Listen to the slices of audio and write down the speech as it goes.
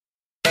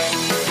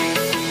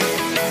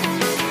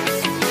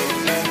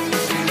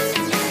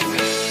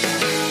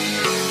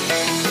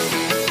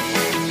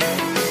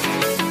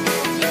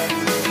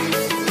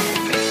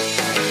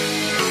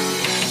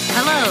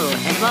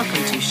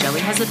welcome to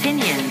Shelly Has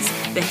Opinions,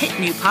 the hit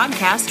new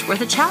podcast where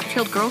the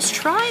Chatfield girls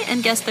try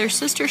and guess their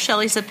sister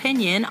Shelly's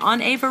opinion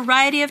on a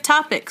variety of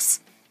topics.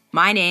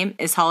 My name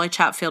is Holly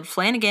Chatfield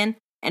Flanagan,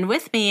 and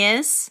with me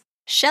is...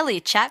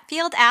 Shelly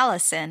Chatfield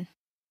Allison.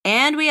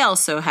 And we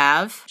also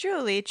have...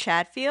 Julie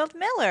Chatfield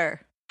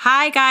Miller.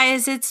 Hi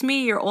guys, it's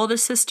me, your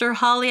oldest sister,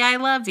 Holly, I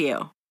love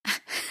you.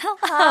 Hello,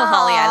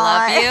 Holly,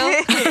 I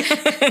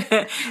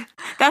love you.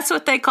 That's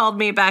what they called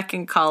me back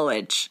in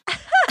college.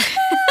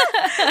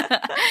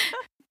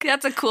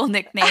 That's a cool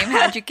nickname.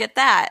 How'd you get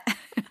that?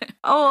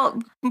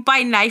 Oh,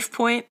 by knife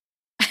point.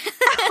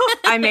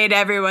 I made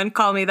everyone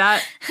call me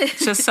that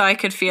just so I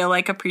could feel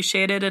like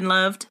appreciated and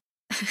loved.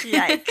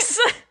 Yikes.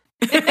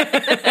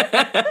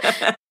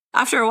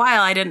 After a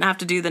while, I didn't have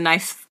to do the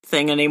knife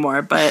thing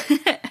anymore, but...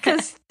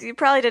 Because you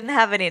probably didn't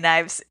have any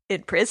knives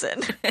in prison.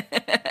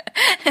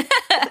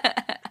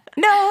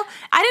 No,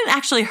 I didn't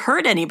actually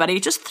hurt anybody,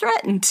 just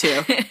threatened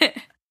to.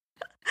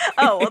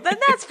 Oh, well, then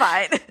that's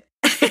fine.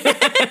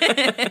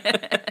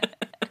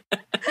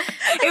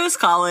 It was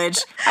college.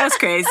 I was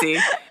crazy.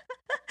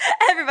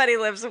 Everybody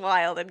lives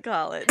wild in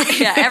college.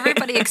 Yeah,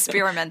 everybody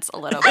experiments a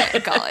little bit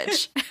in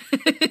college.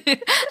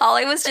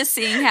 Holly was just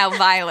seeing how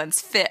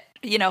violence fit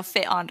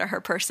onto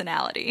her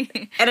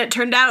personality. And it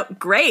turned out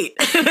great.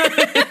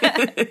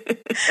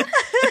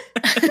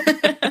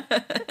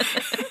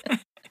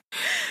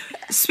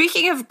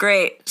 Speaking of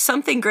great,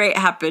 something great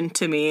happened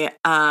to me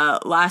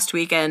last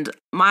weekend.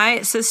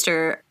 My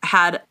sister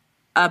had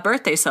a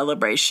birthday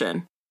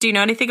celebration. Do you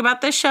know anything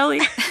about this, Shelly?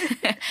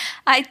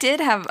 I did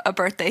have a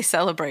birthday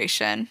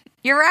celebration.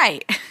 You're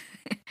right.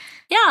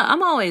 Yeah,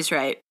 I'm always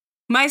right.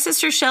 My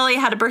sister Shelly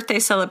had a birthday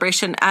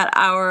celebration at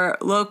our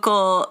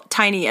local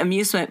tiny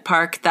amusement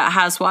park that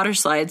has water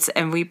slides,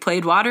 and we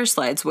played water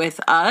slides with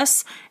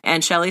us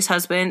and Shelly's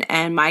husband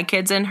and my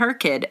kids and her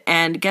kid.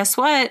 And guess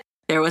what?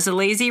 There was a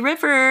lazy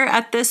river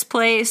at this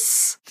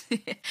place.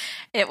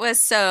 It was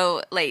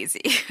so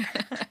lazy.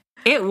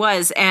 It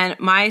was, and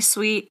my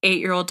sweet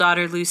 8-year-old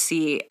daughter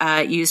Lucy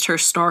used her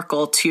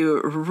snorkel to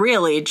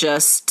really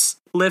just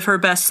live her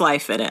best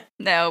life in it.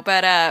 No,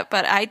 but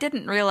I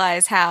didn't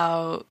realize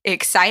how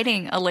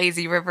exciting a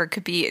lazy river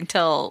could be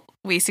until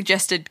we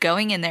suggested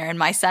going in there, and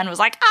my son was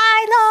like,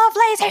 "I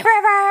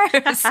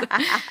love lazy rivers."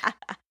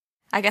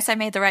 I guess I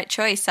made the right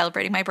choice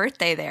celebrating my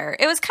birthday there.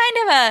 It was kind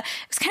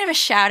of a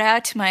shout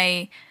out to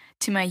my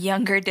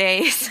younger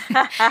days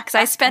because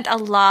I spent a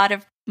lot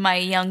of my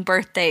young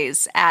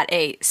birthdays at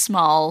a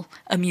small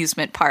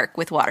amusement park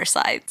with water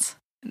slides.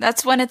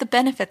 That's one of the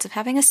benefits of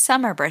having a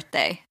summer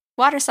birthday.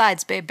 Water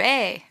slides,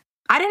 baby.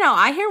 I don't know.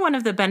 I hear one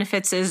of the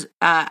benefits is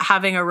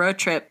having a road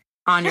trip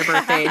on your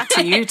birthday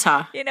to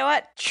Utah. You know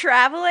what?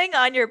 Traveling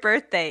on your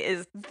birthday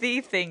is the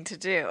thing to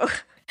do.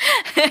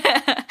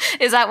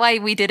 Is that why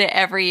we did it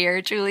every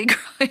year, Julie,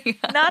 growing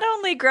up? Not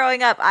only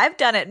growing up, I've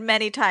done it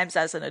many times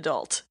as an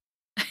adult.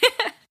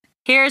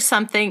 Here's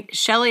something.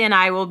 Shelly and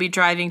I will be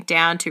driving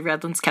down to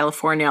Redlands,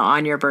 California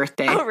on your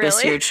birthday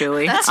this year,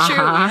 Julie. That's true,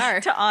 we are.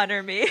 To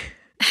honor me.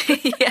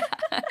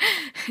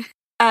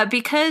 Yeah.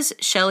 Because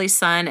Shelly's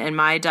son and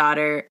my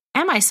daughter,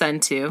 and my son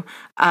too,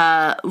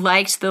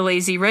 liked the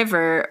lazy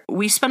river,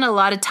 we spent a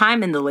lot of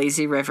time in the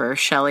lazy river.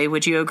 Shelly,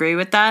 would you agree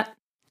with that?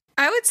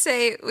 I would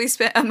say we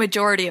spent a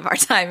majority of our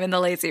time in the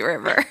lazy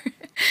river.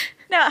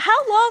 Now,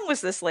 how long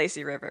was this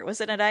lazy river?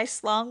 Was it a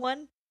nice long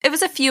one? It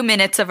was a few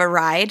minutes of a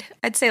ride.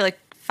 I'd say like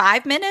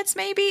 5 minutes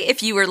maybe,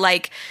 if you were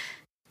like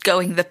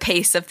going the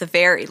pace of the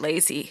very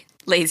lazy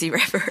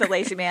river. The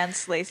lazy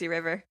man's lazy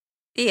river.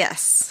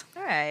 Yes.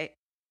 All right.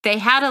 They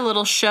had a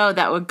little show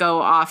that would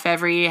go off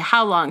every,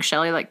 how long,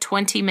 Shelly? Like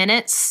 20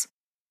 minutes?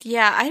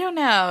 Yeah, I don't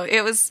know.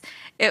 There was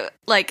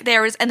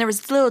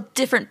little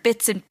different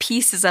bits and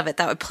pieces of it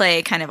that would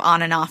play kind of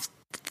on and off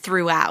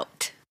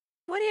throughout.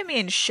 What do you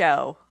mean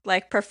show?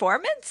 Like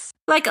performance?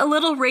 Like a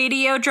little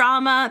radio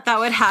drama that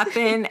would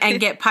happen and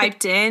get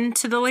piped in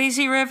to the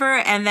lazy river.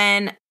 And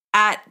then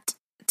at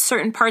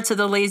certain parts of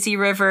the lazy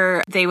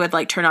river, they would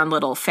like turn on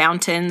little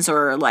fountains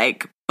or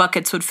like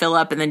buckets would fill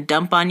up and then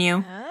dump on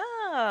you.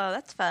 Oh,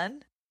 that's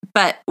fun.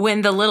 But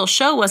when the little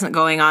show wasn't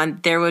going on,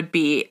 there would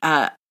be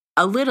a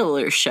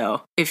littler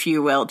show, if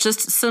you will.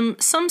 Just some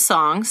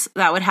songs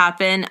that would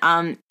happen.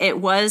 It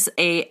was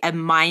a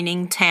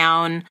mining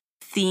town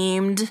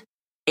themed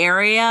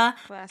area.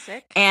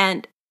 Classic.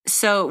 And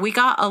so we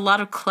got a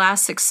lot of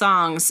classic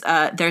songs.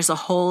 There's a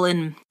Hole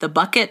in the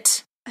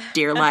Bucket,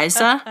 Dear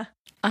Liza.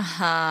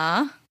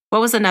 Uh-huh. What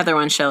was another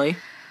one, Shelly?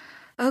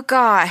 Oh,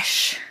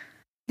 gosh.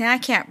 Now I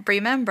can't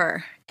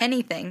remember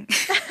anything.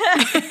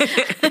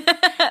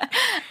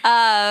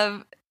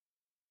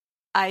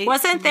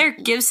 Wasn't there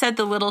Give Said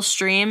the Little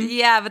Stream?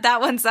 Yeah, but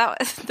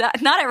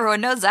that not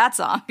everyone knows that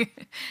song.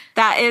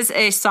 That is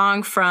a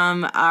song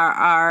from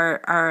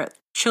our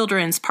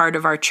children's part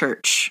of our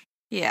church.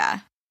 Yeah.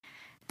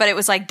 But it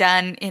was like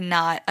done in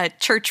not a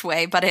church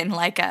way, but in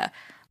like a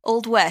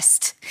Old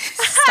West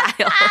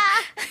style.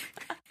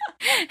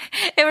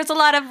 It was a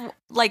lot of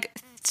like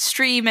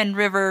stream and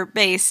river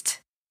based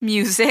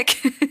music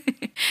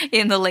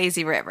in the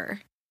lazy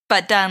river.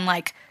 but done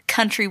like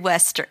country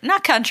western,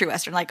 not country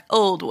western, like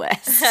old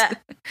west.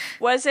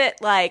 Was it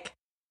like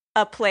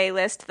a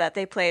playlist that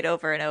they played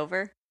over and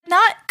over?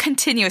 Not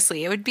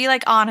continuously. It would be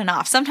like on and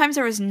off. Sometimes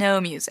there was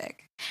no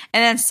music.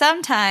 And then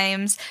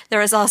sometimes there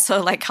was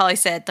also, like Holly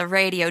said, the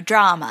radio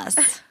dramas,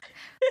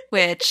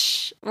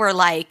 which were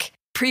like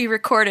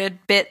pre-recorded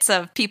bits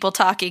of people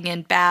talking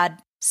in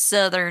bad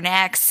Southern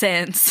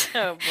accents.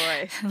 Oh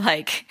boy.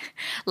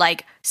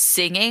 like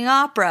singing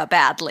opera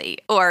badly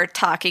or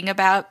talking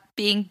about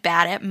being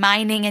bad at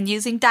mining and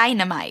using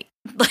dynamite.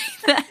 Like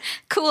that,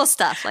 cool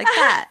stuff like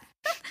that.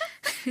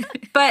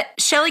 But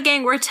Shelly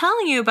Gang, we're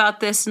telling you about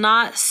this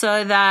not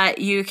so that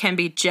you can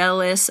be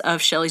jealous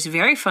of Shelly's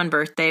very fun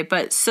birthday,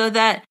 but so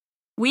that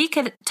we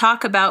could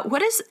talk about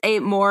what is a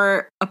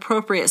more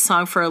appropriate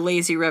song for a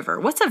lazy river.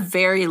 What's a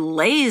very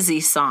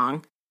lazy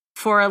song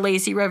for a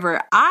lazy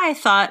river? I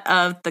thought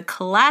of the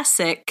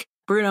classic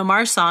Bruno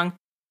Mars song,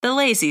 The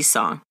Lazy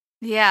Song.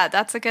 Yeah,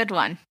 that's a good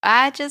one.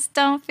 I just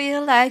don't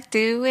feel like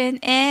doing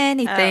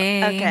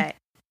anything. Okay.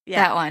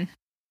 Yeah. That one.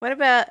 What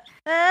about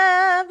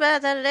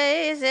the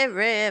lazy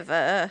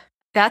river?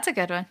 That's a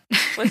good one.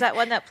 Was that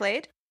one that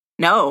played?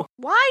 No.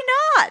 Why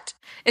not?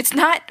 It's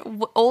not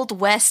Old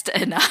West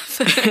enough.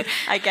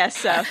 I guess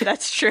so.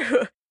 That's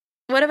true.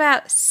 What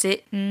about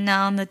sitting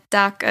on the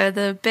dock of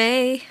the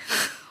bay,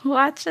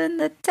 watching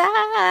the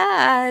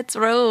tides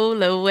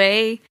roll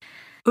away?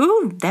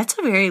 Ooh, that's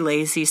a very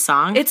lazy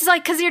song. It's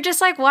like, because you're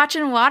just like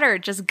watching water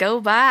just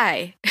go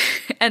by.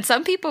 And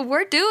some people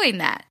were doing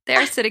that.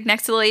 They're sitting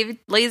next to the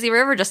lazy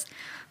river just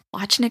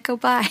watching it go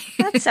by.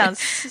 That sounds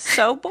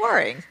so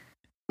boring.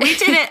 We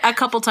did it a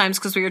couple times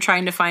because we were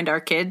trying to find our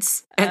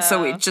kids. And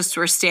so we just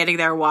were standing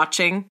there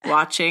watching.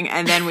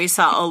 And then we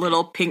saw a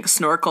little pink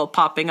snorkel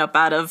popping up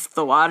out of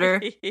the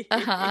water.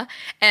 Uh-huh.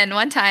 And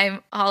one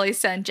time, Holly's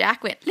son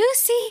Jack went,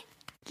 Lucy,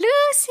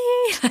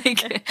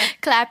 like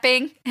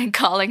clapping and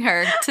calling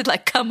her to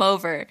like come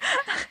over.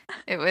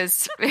 It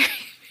was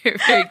very,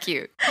 very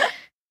cute.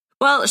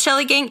 Well,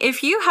 Shelly Gang,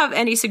 if you have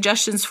any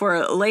suggestions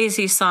for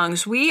lazy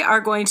songs, we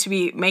are going to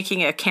be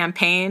making a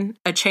campaign,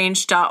 a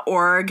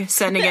change.org,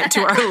 sending it to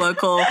our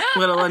local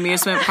little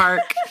amusement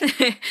park.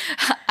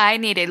 I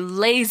need a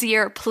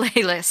lazier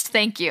playlist,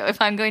 thank you,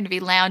 if I'm going to be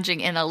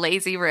lounging in a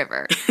lazy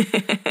river.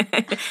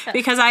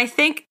 Because I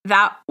think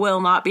that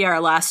will not be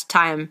our last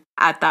time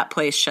at that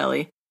place,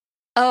 Shelly.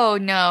 Oh,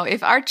 no.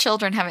 If our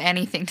children have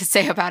anything to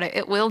say about it,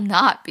 it will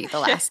not be the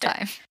last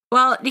time.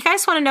 Well, you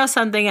guys want to know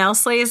something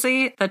else,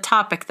 lazy? The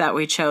topic that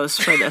we chose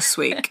for this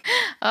week.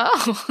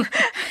 Oh.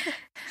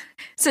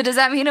 So does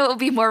that mean it will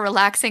be more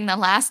relaxing than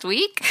last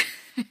week?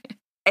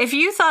 If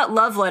you thought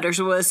love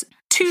letters was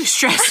too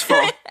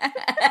stressful.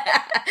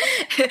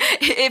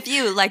 If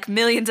you, like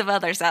millions of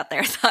others out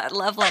there, thought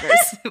love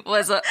letters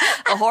was a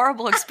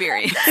horrible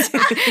experience.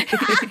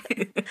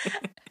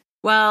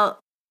 Well,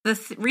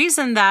 the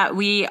reason that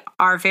we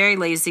are very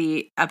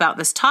lazy about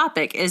this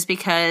topic is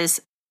because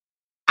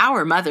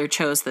our mother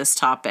chose this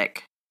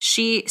topic.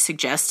 She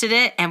suggested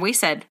it, and we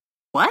said,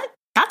 what?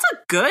 That's a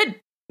good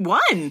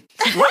one.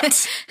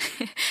 What?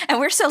 And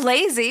we're so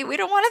lazy, we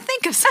don't want to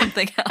think of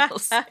something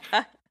else.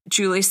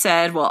 Julie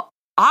said, well,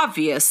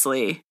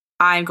 obviously,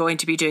 I'm going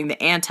to be doing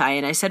the anti.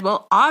 And I said,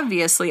 well,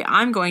 obviously,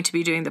 I'm going to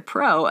be doing the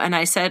pro. And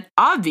I said,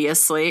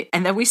 obviously.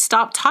 And then we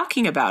stopped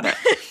talking about it.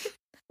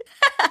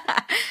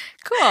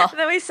 Cool. And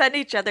then we send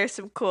each other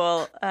some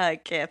cool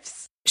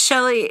gifts.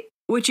 Shelly,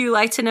 would you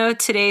like to know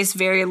today's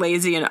very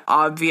lazy and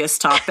obvious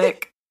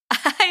topic?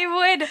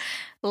 I would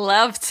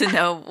love to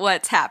know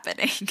what's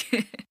happening.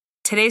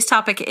 Today's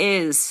topic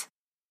is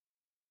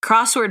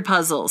crossword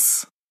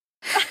puzzles.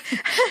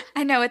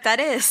 I know what that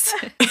is.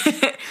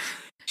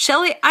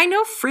 Shelly, I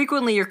know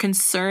frequently you're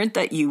concerned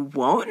that you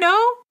won't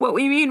know what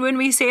we mean when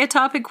we say a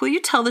topic. Will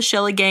you tell the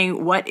Shelly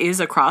Gang what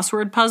is a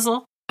crossword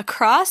puzzle? A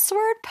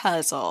crossword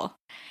puzzle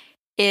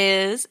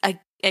is a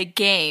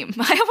game.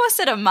 I almost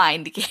said a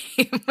mind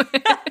game.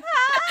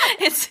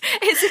 It's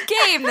a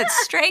game that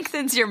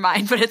strengthens your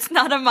mind, but it's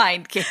not a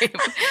mind game.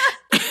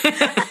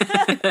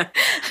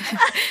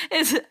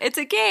 It's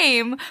a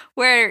game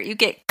where you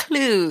get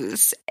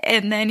clues,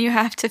 and then you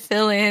have to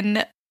fill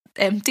in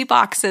empty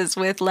boxes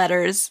with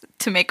letters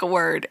to make a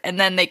word, and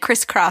then they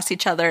crisscross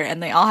each other,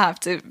 and they all have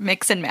to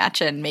mix and match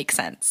and make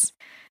sense.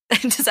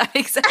 Does that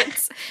make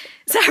sense?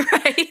 Is that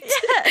right?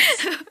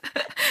 Yes.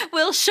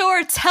 Will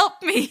Shorts, help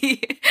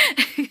me.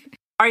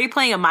 Are you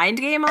playing a mind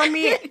game on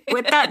me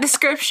with that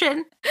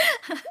description?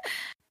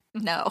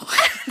 No.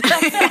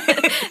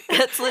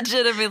 That's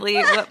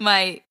legitimately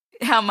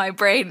how my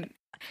brain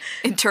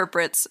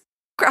interprets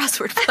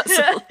crossword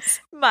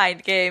puzzles.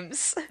 Mind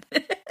games.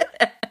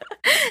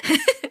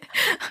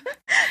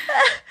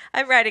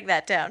 I'm writing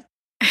that down.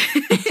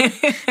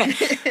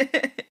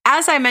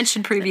 As I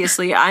mentioned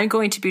previously, I'm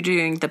going to be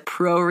doing the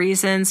pro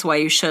reasons why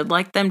you should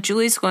like them.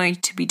 Julie's going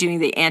to be doing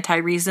the anti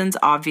reasons,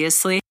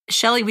 obviously.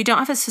 Shelly, we don't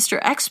have a sister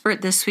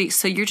expert this week,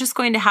 so you're just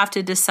going to have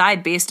to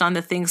decide based on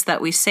the things that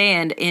we say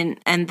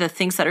and the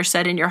things that are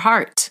said in your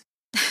heart.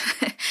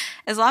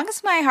 As long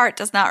as my heart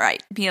does not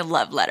write me a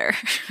love letter.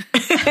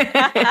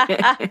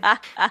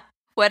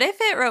 What if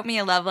it wrote me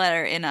a love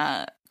letter in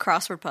a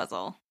crossword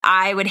puzzle?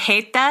 I would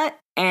hate that.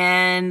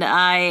 And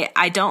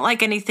I don't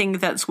like anything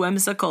that's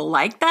whimsical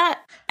like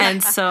that.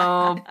 And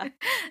so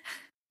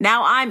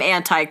now I'm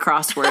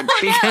anti-crossword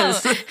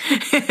because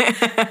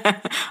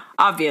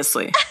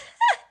obviously.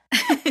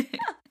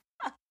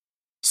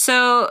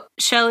 So,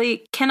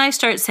 Shelley, can I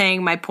start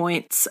saying my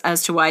points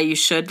as to why you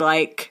should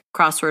like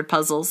crossword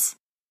puzzles?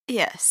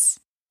 Yes.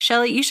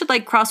 Shelley, you should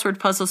like crossword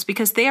puzzles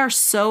because they are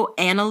so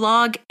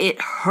analog,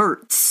 it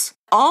hurts.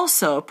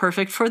 Also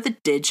perfect for the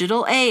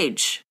digital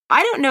age.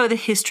 I don't know the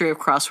history of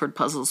crossword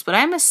puzzles, but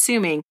I'm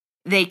assuming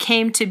they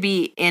came to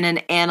be in an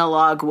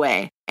analog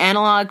way.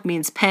 Analog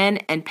means pen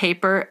and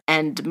paper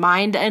and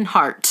mind and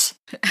heart.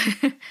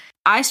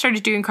 I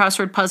started doing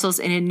crossword puzzles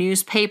in a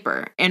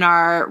newspaper, in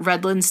our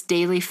Redlands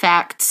Daily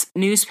Facts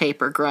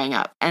newspaper growing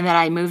up. And then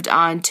I moved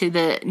on to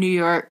the New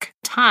York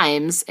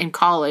Times in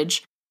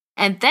college.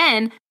 And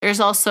then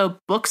there's also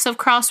books of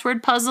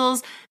crossword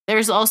puzzles.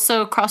 There's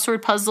also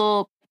crossword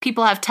puzzle.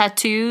 People have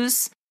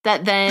tattoos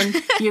that then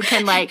you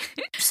can like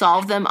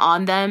solve them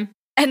on them.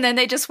 And then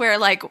they just wear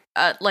like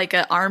an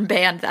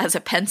armband that has a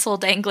pencil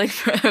dangling,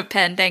 a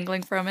pen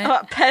dangling from it.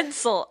 A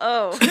pencil.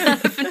 Oh,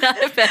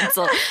 Not a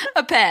pencil,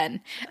 a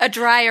pen, a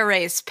dry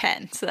erase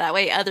pen. So that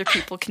way other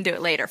people can do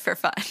it later for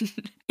fun.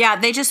 Yeah,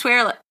 they just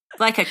wear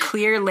like a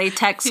clear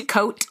latex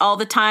coat all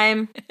the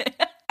time.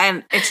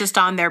 And it's just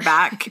on their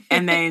back.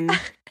 And then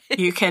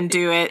you can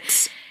do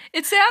it.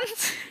 It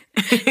sounds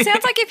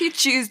like if you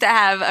choose to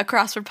have a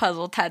crossword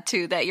puzzle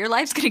tattoo, that your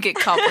life's going to get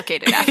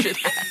complicated after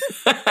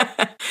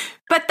that.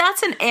 But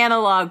that's an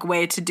analog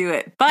way to do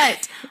it.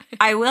 But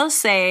I will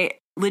say,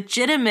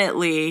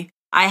 legitimately,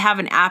 I have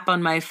an app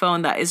on my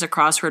phone that is a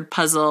crossword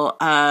puzzle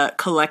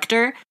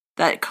collector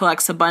that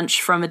collects a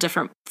bunch from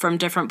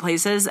different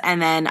places,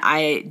 and then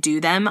I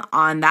do them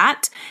on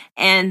that.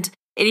 And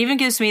it even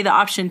gives me the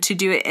option to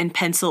do it in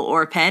pencil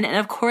or pen. And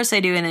of course I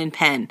do it in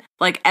pen,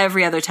 like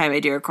every other time I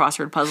do a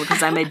crossword puzzle,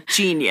 because I'm a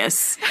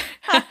genius.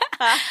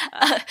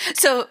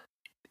 So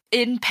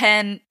in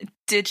pen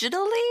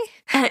digitally?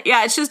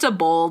 Yeah, it's just a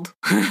bold.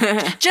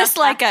 Just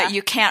like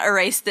you can't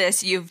erase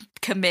this, you've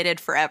committed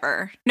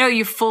forever. No,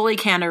 you fully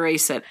can't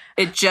erase it.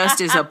 It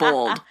just is a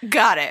bold.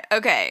 Got it.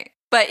 Okay.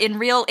 But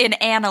in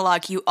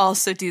analog, you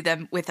also do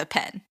them with a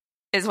pen,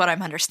 is what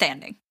I'm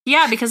understanding.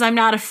 Yeah, because I'm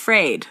not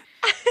afraid.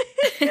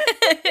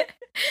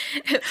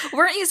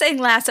 Weren't you saying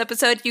last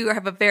episode you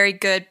have a very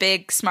good,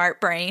 big,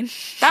 smart brain?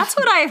 That's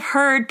what I've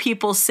heard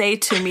people say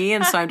to me,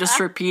 and so I'm just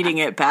repeating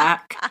it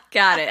back.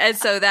 Got it. And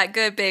so that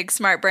good, big,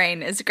 smart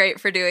brain is great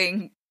for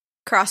doing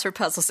crossword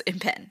puzzles in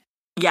pen.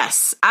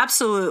 Yes,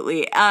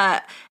 absolutely.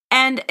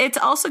 And it's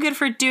also good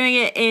for doing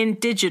it in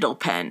digital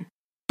pen.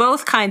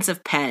 Both kinds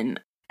of pen.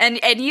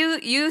 And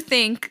you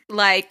think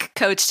like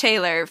Coach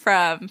Taylor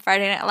from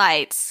Friday Night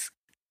Lights,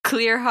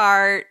 clear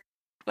heart,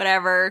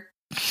 whatever,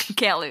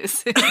 can't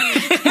lose.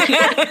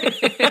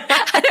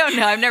 I don't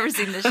know. I've never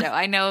seen the show.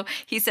 I know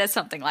he says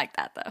something like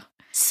that though.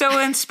 So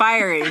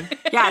inspiring.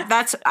 Yeah,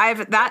 I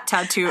have that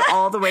tattoo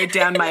all the way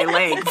down my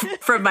leg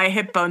from my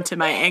hip bone to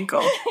my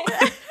ankle.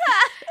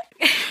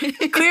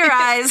 Clear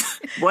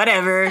eyes,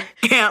 whatever,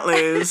 can't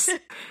lose.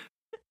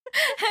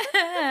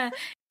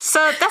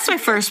 So that's my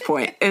first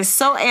point, is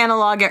so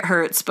analog it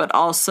hurts, but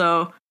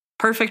also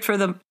perfect for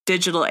the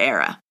digital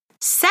era.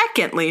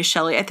 Secondly,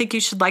 Shelley, I think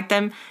you should like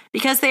them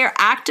because they are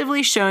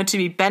actively shown to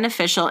be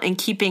beneficial in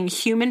keeping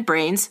human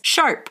brains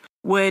sharp.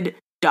 Would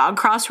dog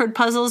crossword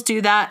puzzles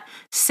do that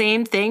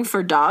same thing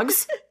for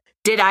dogs?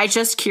 Did I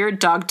just cure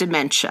dog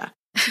dementia?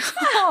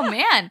 Oh,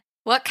 man.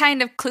 What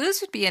kind of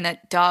clues would be in a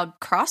dog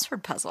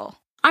crossword puzzle?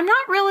 I'm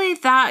not really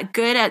that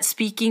good at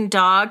speaking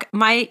dog.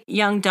 My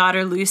young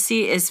daughter,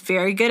 Lucy, is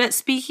very good at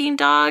speaking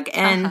dog,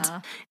 and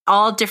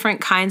all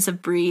different kinds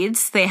of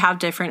breeds, they have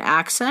different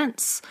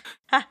accents.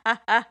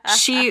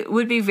 She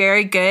would be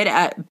very good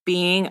at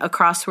being a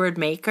crossword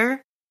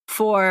maker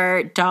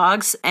for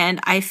dogs, and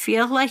I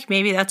feel like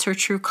maybe that's her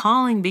true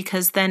calling,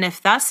 because then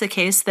if that's the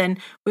case, then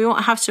we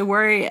won't have to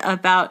worry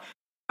about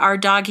our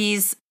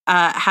doggies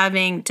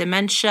having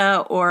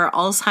dementia or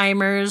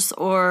Alzheimer's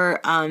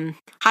or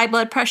high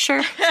blood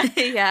pressure.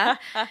 Yeah.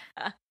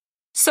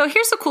 So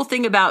here's the cool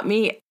thing about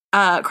me.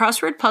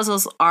 Crossword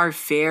puzzles are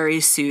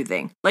very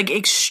soothing, like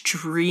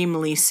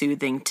extremely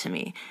soothing to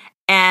me.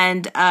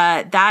 And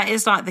that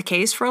is not the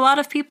case for a lot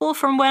of people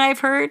from what I've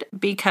heard,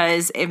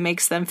 because it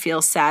makes them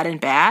feel sad and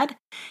bad.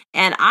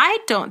 And I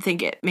don't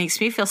think it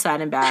makes me feel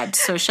sad and bad.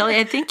 So Shelley,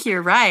 I think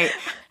you're right.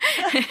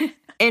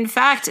 In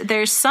fact,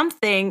 there's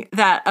something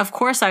that, of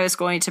course, I was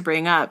going to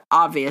bring up,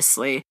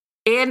 obviously.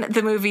 In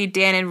the movie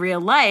Dan in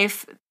Real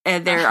Life,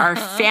 there are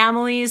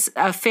families,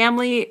 a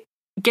family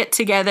get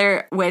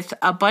together with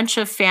a bunch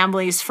of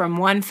families from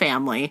one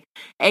family,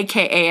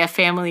 aka a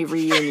family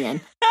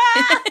reunion.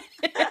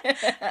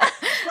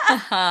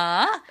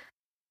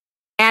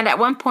 And at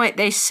one point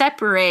they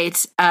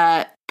separate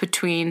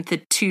between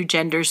the two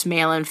genders,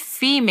 male and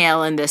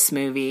female, in this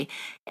movie,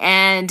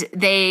 and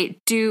they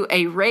do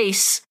a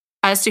race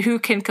as to who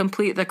can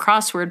complete the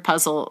crossword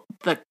puzzle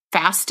the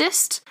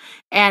fastest.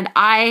 And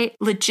I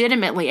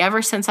legitimately,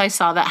 ever since I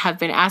saw that, have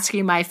been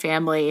asking my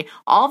family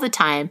all the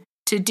time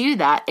to do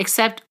that,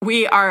 except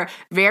we are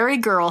very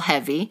girl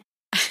heavy.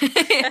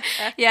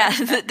 Yeah,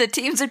 the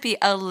teams would be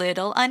a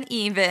little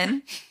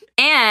uneven.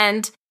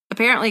 And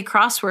apparently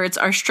crosswords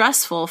are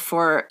stressful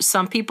for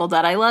some people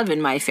that I love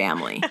in my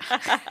family.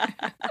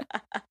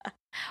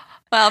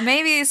 Well,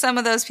 maybe some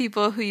of those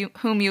people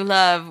whom you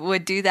love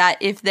would do that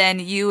if then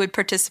you would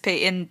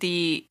participate in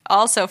the,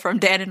 also from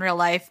Dan in Real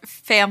Life,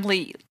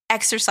 family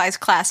exercise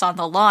class on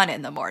the lawn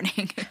in the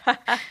morning.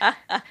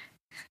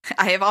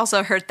 I have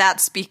also heard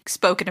that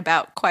spoken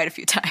about quite a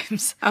few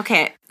times.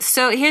 Okay,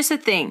 so here's the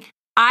thing.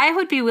 I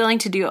would be willing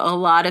to do a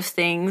lot of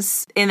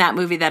things in that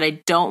movie that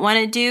I don't want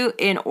to do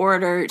in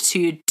order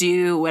to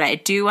do what I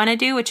do want to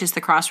do, which is the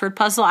crossword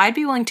puzzle. I'd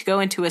be willing to go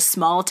into a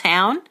small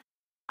town.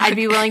 I'd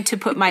be willing to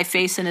put my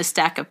face in a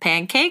stack of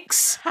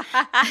pancakes.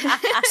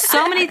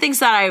 So many things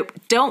that I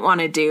don't want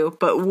to do,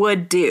 but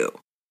would do.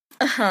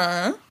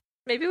 Uh-huh.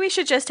 Maybe we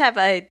should just have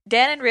a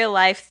Dan in Real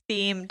Life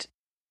themed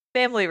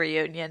family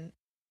reunion.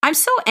 I'm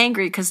so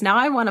angry because now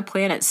I want to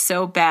plan it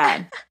so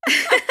bad.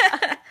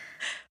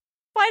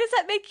 Why does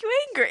that make you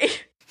angry?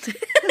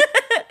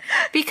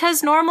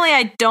 Because normally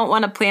I don't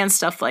want to plan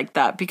stuff like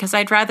that because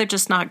I'd rather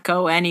just not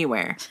go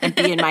anywhere and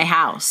be in my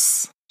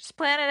house. Just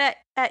plan it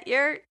at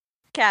your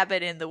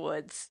cabin in the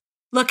woods.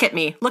 Look at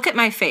me. Look at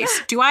my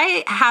face. Do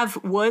I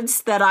have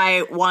woods that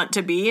I want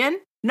to be in?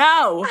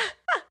 No.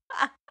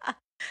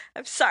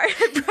 I'm sorry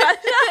I brought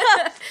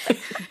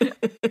it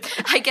up.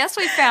 I guess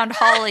we found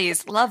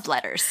Holly's love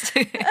letters.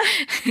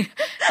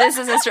 This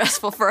is as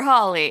stressful for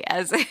Holly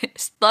as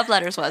love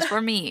letters was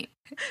for me.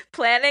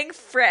 Planning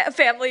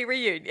family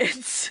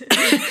reunions.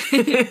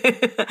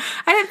 I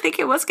didn't think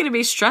it was going to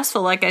be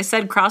stressful. Like I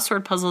said,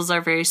 crossword puzzles are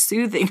very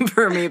soothing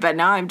for me, but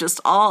now I'm just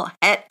all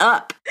het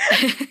up.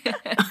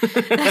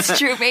 That's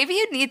true. Maybe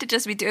you need to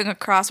just be doing a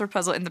crossword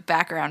puzzle in the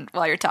background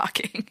while you're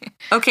talking.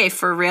 Okay,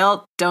 for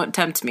real, don't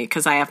tempt me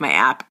because I have my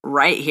app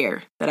right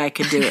here that I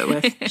could do it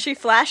with. She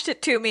flashed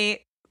it to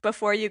me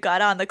before you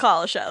got on the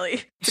call,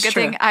 Shelley. It's a good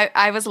thing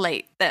I was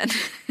late then.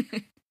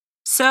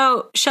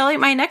 So, Shelley,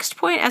 my next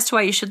point as to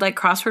why you should like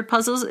crossword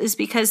puzzles is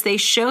because they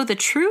show the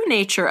true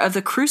nature of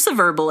the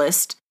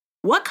cruciverbalist.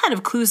 What kind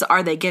of clues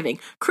are they giving?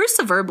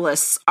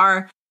 Cruciverbalists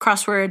are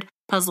crossword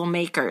puzzle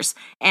makers.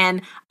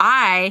 And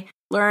I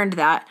learned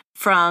that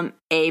from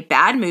a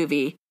bad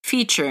movie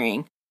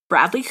featuring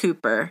Bradley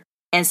Cooper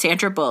and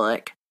Sandra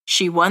Bullock.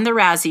 She won the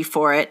Razzie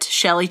for it.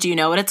 Shelley, do you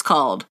know what it's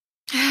called?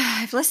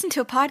 I've listened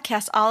to a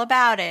podcast all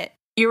about it.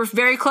 You were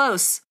very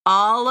close.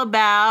 All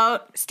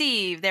about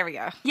Steve. There we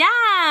go.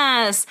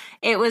 Yes.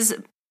 It was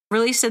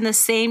released in the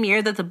same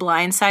year that The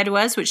Blind Side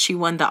was, which she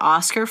won the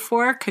Oscar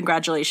for.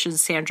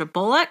 Congratulations, Sandra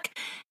Bullock.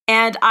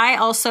 And I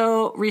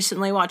also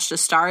recently watched A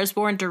Star is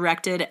Born,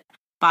 directed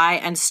by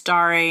and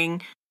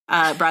starring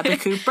Bradley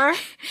Cooper.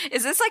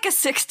 Is this like a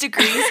 6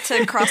 degrees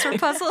to crossword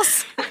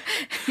puzzles?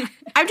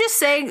 I'm just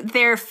saying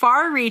they're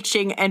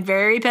far-reaching and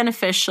very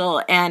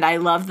beneficial, and I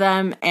love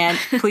them, and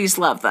please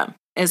love them.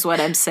 Is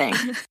what I'm saying.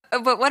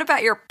 But what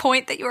about your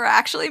point that you were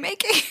actually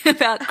making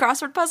about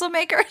crossword puzzle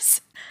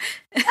makers?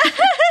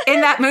 In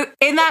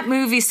that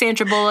movie,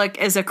 Sandra Bullock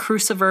is a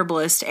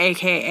cruciverbalist,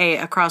 aka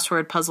a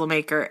crossword puzzle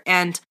maker,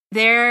 and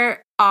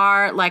there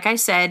are, like I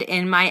said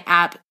in my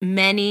app,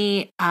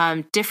 many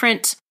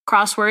different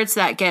crosswords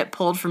that get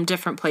pulled from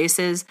different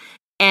places,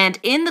 and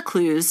in the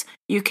clues,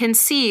 you can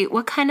see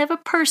what kind of a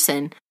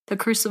person the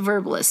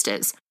cruciverbalist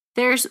is.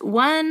 There's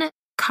one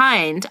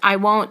kind, I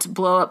won't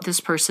blow up this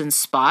person's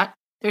spot.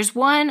 There's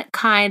one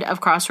kind of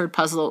crossword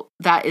puzzle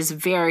that is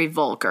very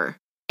vulgar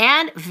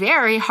and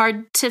very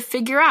hard to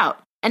figure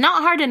out. And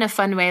not hard in a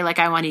fun way, like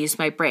I want to use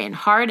my brain.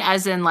 Hard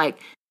as in, like,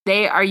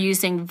 they are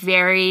using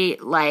very,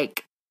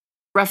 like,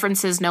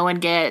 references no one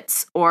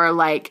gets or,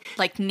 like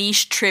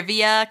niche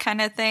trivia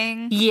kind of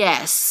thing?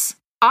 Yes.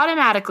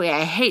 Automatically,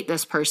 I hate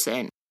this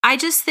person. I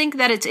just think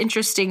that it's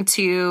interesting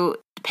to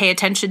pay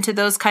attention to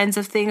those kinds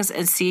of things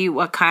and see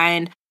what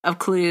kind of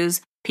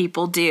clues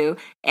people do.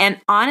 And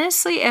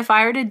honestly, if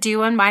I were to do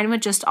one, mine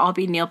would just all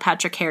be Neil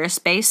Patrick Harris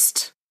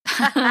based.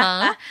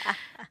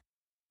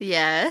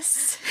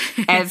 Yes.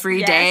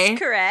 Every day. Yes,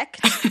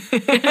 correct.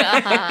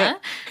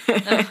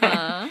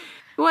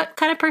 What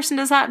kind of person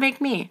does that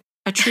make me?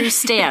 A true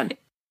stan.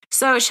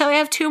 So, Shelley, I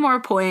have 2 more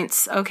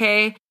points,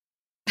 okay?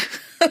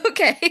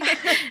 Okay,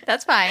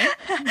 that's fine.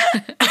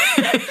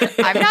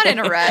 I'm not in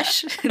a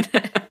rush.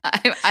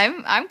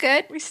 I'm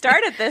good. We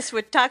started this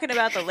with talking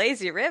about the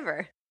lazy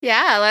river.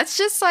 Yeah, let's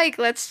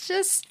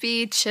just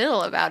be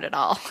chill about it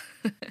all.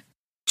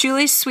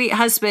 Julie's sweet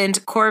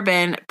husband,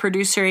 Corbin,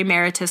 producer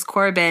emeritus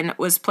Corbin,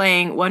 was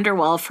playing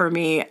Wonderwall for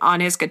me on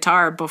his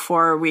guitar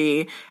before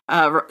we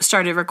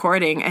started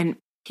recording, and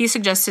he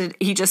suggested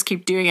he just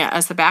keep doing it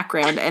as the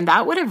background, and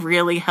that would have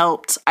really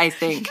helped, I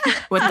think,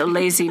 with the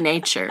lazy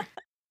nature.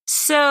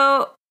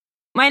 So,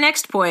 my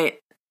next point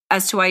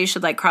as to why you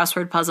should like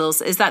crossword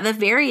puzzles is that the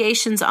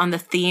variations on the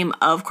theme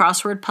of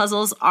crossword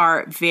puzzles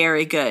are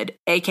very good,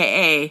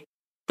 aka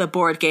the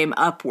board game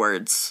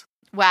Upwards.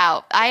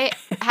 Wow, I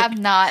have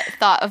not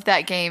thought of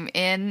that game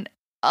in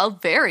a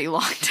very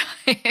long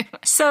time.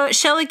 So,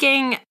 Shelly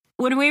Gang,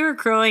 when we were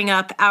growing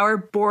up, our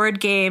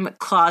board game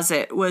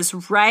closet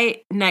was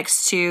right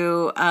next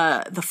to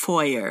the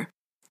foyer.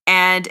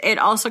 And it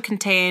also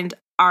contained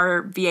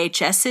our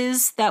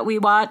VHSs that we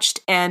watched,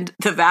 and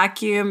the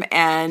vacuum,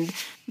 and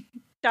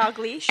Dog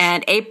leash.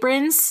 and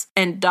aprons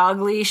and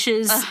dog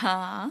leashes.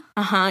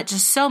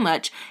 Just so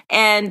much.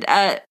 And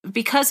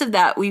because of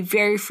that, we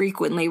very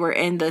frequently were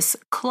in this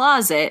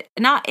closet,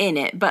 not in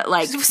it, but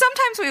like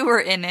Sometimes we were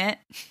in it.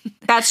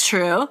 That's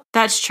true.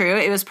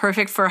 It was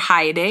perfect for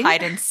hiding.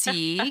 Hide and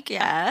seek,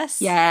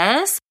 yes.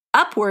 Yes.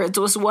 Upwards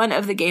was one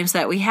of the games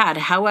that we had.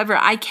 However,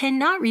 I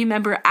cannot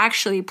remember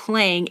actually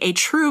playing a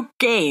true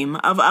game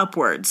of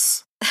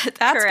Upwards.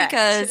 That's Correct.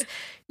 because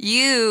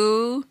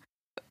you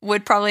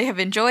would probably have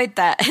enjoyed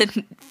that,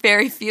 and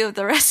very few of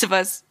the rest of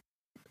us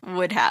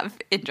would have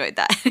enjoyed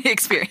that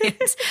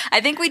experience.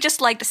 I think we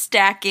just liked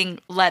stacking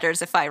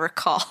letters, if I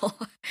recall.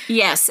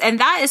 Yes,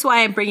 and that is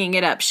why I'm bringing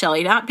it up,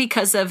 Shelly, not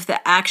because of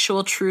the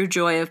actual true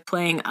joy of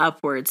playing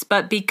Upwards,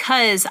 but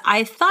because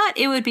I thought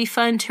it would be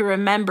fun to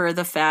remember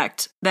the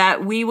fact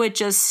that we would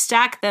just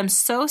stack them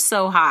so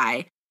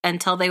high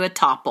until they would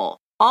topple.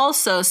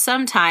 Also,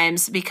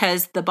 sometimes,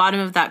 because the bottom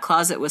of that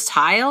closet was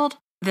tiled,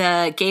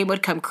 the game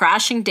would come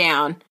crashing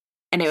down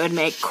and it would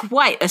make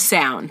quite a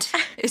sound.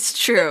 It's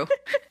true.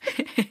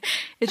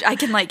 I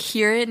can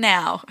hear it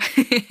now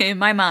in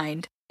my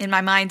mind. In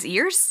my mind's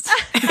ears?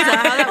 Is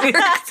that how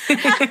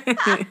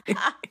that works?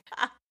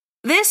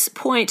 This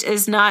point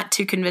is not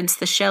to convince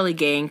the Shelly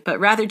Gang, but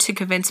rather to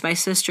convince my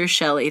sister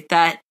Shelly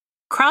that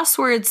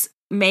crosswords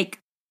make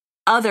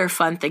other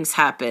fun things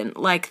happen,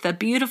 like the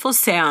beautiful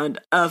sound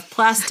of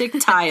plastic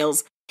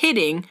tiles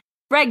hitting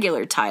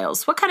regular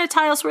tiles. What kind of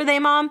tiles were they,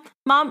 Mom?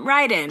 Mom,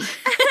 write in.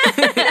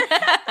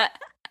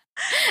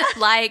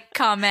 Like,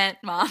 comment,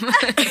 Mom.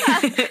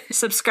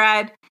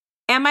 Subscribe.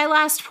 And my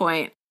last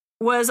point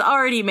was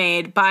already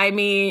made by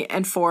me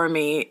and for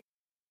me.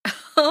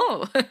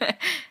 Oh.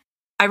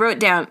 I wrote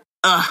down,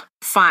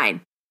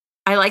 fine.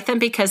 I like them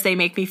because they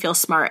make me feel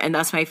smart, and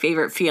that's my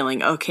favorite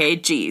feeling. Okay,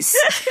 geez.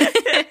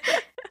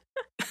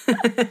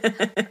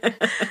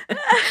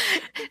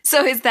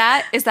 So is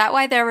that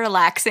why they're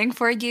relaxing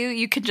for you?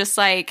 You can just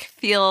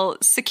feel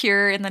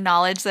secure in the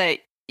knowledge that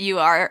you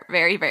are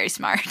very, very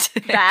smart.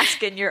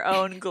 Bask in your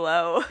own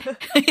glow.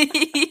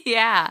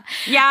 Yeah.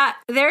 Yeah,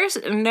 there's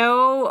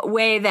no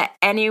way that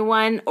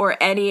anyone or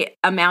any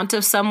amount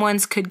of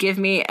someone's could give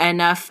me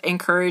enough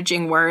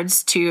encouraging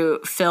words to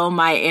fill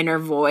my inner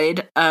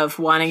void of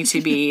wanting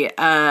to be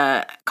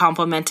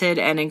complimented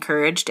and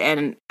encouraged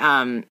and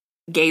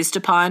gazed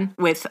upon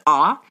with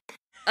awe.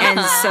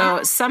 And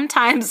so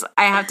sometimes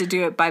I have to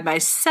do it by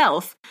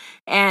myself.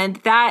 And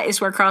that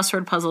is where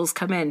crossword puzzles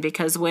come in,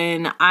 because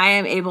when I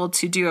am able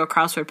to do a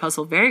crossword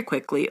puzzle very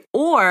quickly,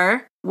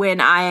 or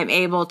when I am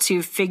able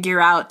to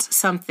figure out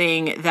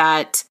something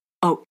that,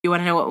 you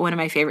want to know what one of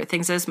my favorite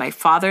things is? My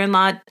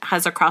father-in-law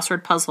has a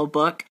crossword puzzle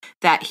book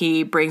that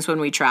he brings when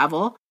we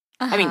travel.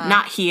 I mean,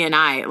 not he and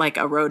I, like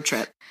a road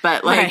trip,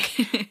 but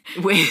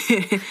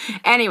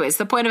anyways,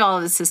 the point of all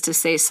of this is to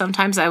say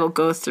sometimes I will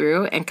go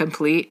through and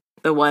complete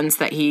the ones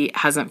that he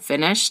hasn't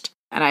finished,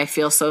 and I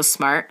feel so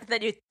smart.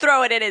 Then you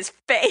throw it in his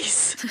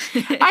face.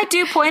 I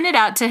do point it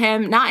out to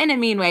him, not in a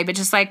mean way, but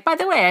just by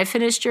the way, I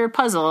finished your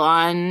puzzle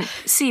on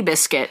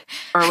Seabiscuit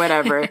or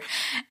whatever.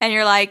 And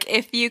you're like,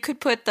 if you could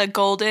put the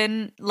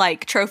golden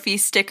trophy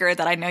sticker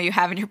that I know you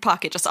have in your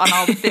pocket just on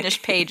all the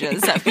finished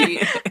pages, that'd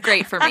be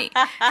great for me.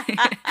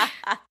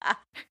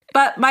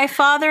 But my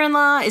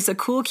father-in-law is a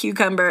cool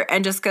cucumber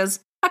and just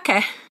goes,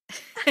 okay.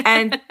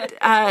 And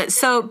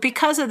so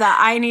because of that,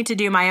 I need to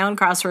do my own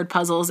crossword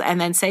puzzles and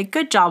then say,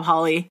 good job,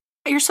 Holly.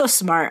 You're so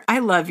smart. I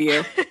love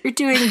you. You're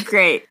doing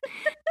great.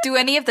 Do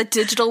any of the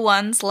digital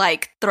ones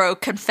throw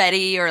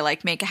confetti or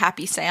make a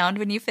happy sound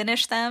when you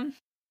finish them?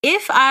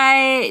 If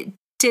I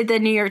did the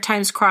New York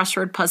Times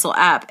crossword puzzle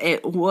app,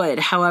 it would.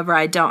 However,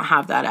 I don't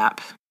have that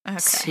app.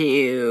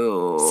 Okay.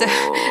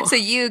 So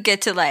you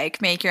get to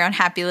make your own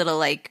happy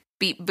little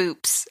beep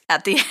boops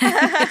at the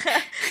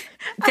end.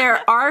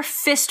 There are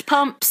fist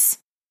pumps.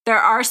 There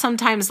are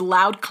sometimes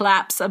loud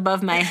claps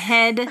above my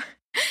head.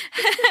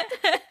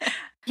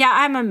 Yeah,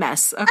 I'm a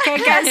mess. Okay,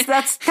 guys,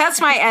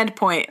 that's my end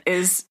point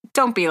is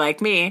don't be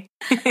like me.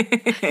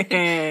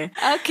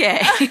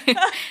 Okay.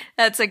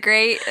 That's a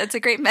great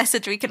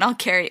message we can all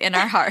carry in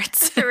our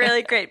hearts. It's a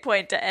really great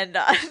point to end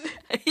on.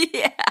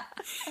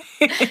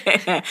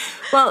 Yeah.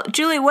 Well,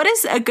 Julie, what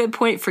is a good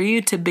point for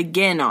you to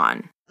begin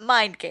on?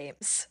 Mind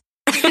games.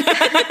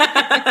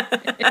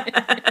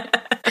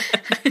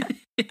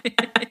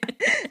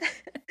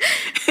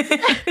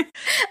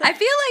 I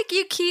feel like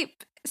you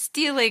keep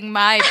stealing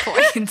my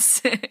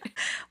points.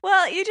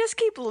 Well, you just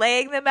keep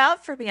laying them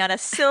out for me on a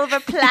silver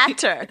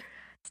platter.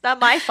 It's not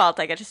my fault.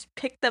 I just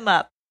pick them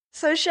up.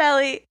 So,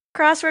 Shelly,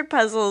 crossword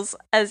puzzles,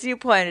 as you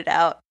pointed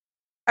out,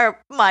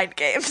 are mind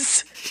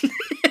games.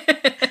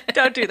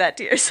 Don't do that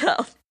to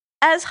yourself.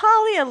 As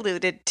Holly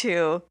alluded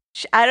to,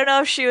 I don't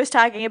know if she was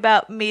talking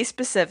about me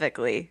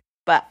specifically,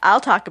 but I'll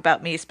talk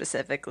about me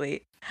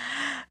specifically.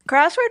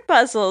 Crossword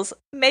puzzles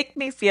make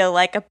me feel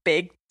like a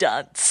big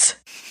dunce.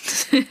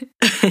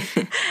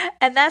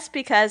 And that's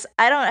because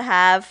I don't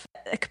have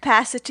a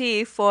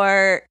capacity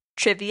for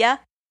trivia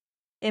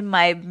in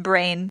my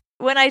brain.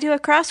 When I do a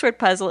crossword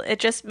puzzle, it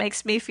just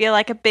makes me feel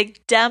like a big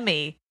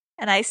dummy.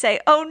 And I say,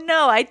 oh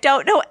no, I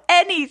don't know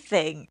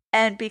anything.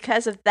 And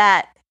because of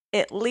that,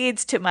 it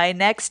leads to my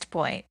next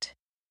point,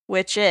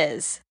 which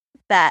is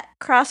that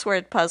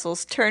crossword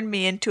puzzles turn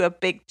me into a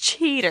big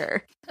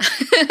cheater.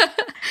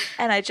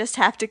 And I just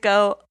have to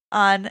go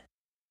on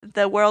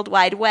the World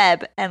Wide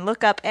Web and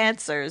look up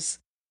answers.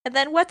 And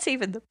then what's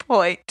even the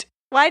point?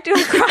 Why do a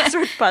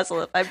crossword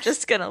puzzle if I'm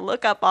just going to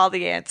look up all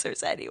the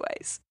answers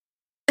anyways?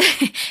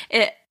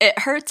 It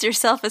hurts your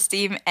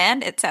self-esteem,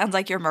 and it sounds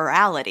like your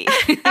morality.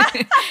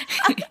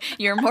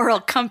 Your moral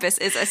compass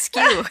is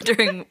askew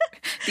during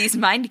these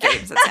mind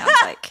games, it sounds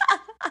like.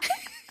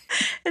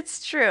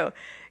 It's true.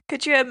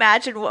 Could you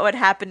imagine what would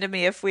happen to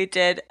me if we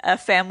did a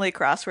family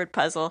crossword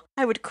puzzle?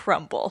 I would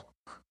crumble.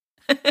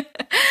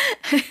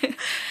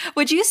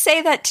 Would you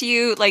say that to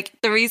you, like,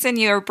 the reason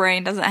your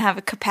brain doesn't have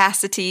a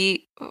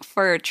capacity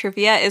for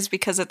trivia is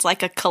because it's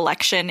like a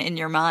collection in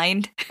your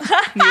mind?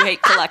 You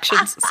hate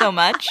collections so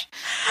much?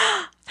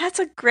 That's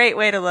a great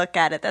way to look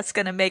at it. That's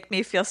going to make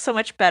me feel so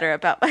much better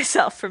about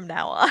myself from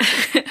now on.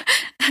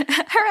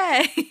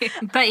 Hooray!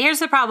 But here's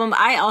the problem.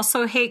 I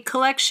also hate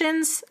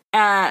collections,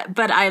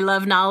 but I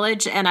love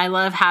knowledge, and I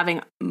love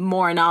having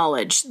more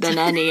knowledge than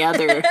any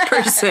other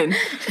person.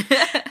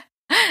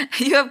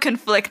 You have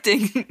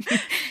conflicting.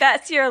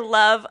 That's your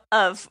love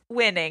of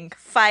winning,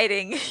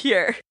 fighting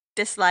your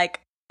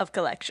dislike of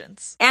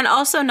collections. And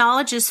also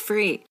knowledge is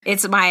free.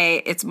 It's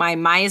my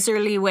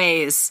miserly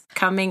ways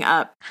coming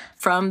up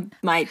from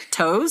my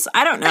toes.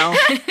 I don't know.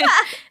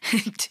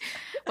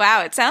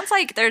 Wow, it sounds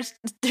like there's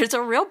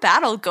a real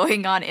battle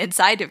going on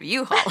inside of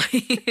you,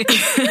 Holly.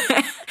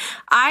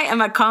 I am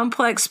a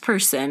complex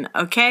person,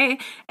 okay?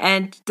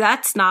 And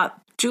that's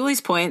not Julie's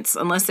points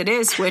unless it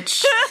is,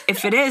 which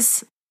if it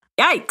is,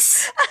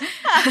 yikes.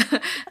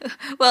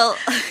 Well,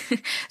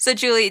 so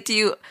Julie,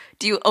 do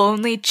you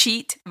only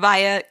cheat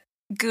via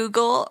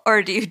Google,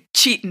 or do you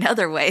cheat in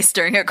other ways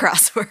during a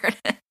crossword?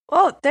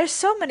 Well, there's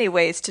so many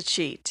ways to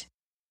cheat.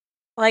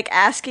 Like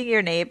asking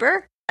your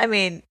neighbor. I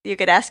mean, you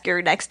could ask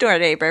your next door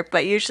neighbor,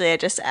 but usually I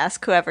just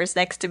ask whoever's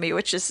next to me,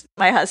 which is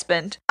my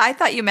husband. I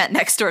thought you meant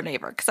next door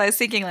neighbor, because I was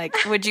thinking,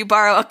 like, would you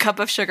borrow a cup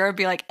of sugar and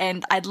be like,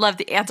 and I'd love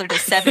the answer to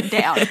 7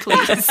 down,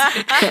 please.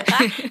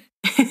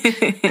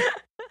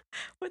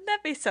 Wouldn't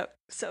that be so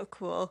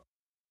cool?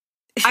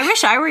 I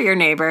wish I were your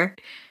neighbor.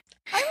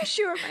 I wish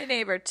you were my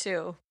neighbor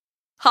too.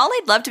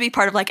 Holly'd love to be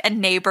part of like a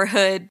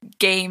neighborhood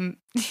game,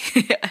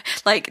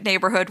 like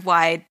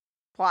neighborhood-wide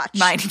Watch.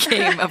 mind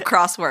game of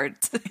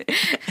crosswords.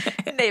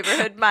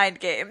 Neighborhood mind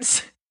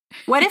games.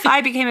 What if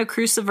I became a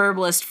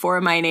cruciverbalist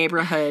for my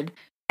neighborhood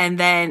and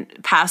then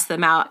passed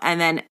them out and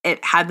then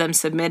it had them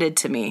submitted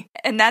to me?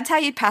 And that's how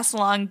you pass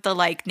along the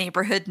like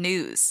neighborhood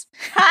news.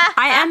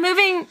 I am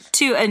moving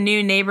to a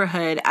new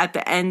neighborhood at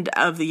the end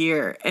of the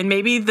year, and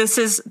maybe this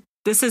is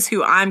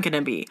who I'm going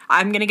to be.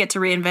 I'm going to get to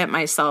reinvent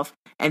myself,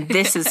 and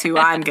this is who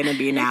I'm going to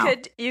be now.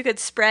 You could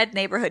spread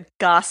neighborhood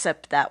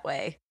gossip that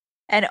way,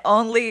 and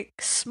only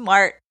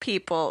smart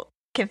people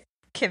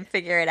can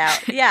figure it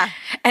out. Yeah.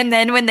 And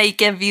then when they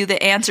give you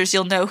the answers,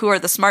 you'll know who are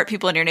the smart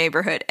people in your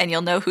neighborhood, and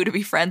you'll know who to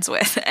be friends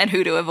with and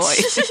who to avoid.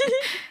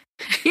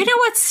 You know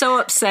what's so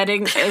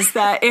upsetting is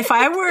that if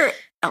I were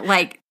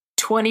like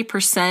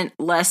 20%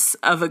 less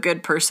of a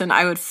good person,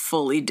 I would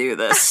fully do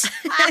this.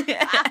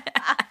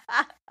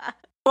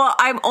 Well,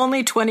 I'm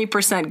only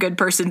 20% good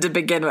person to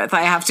begin with.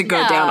 I have to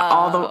go down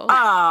all the...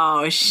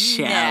 Oh,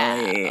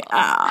 Shelly. No.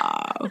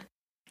 Oh.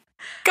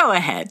 Go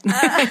ahead.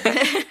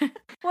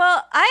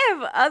 Well, I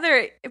have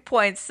other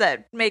points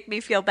that make me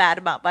feel bad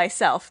about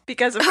myself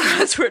because of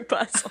crossword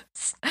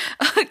puzzles.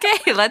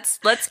 Okay, let's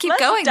keep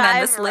going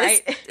then. This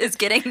list is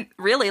getting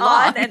really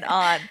long. On and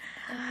on.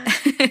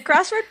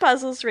 Crossword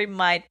puzzles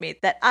remind me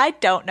that I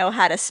don't know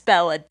how to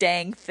spell a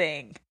dang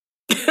thing.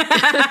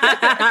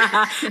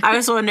 I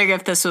was wondering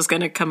if this was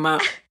going to come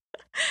up.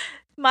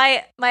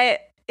 My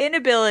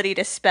inability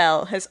to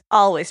spell has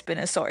always been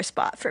a sore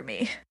spot for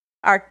me.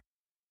 Our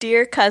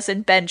dear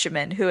cousin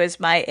Benjamin, who is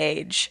my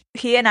age,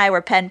 he and I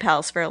were pen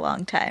pals for a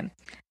long time.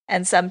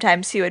 And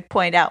sometimes he would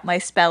point out my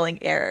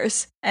spelling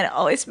errors, and it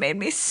always made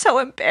me so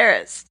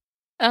embarrassed.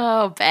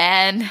 Oh,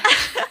 Ben.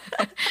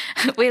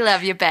 We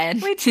love you, Ben.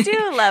 We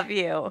do love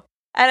you.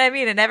 And I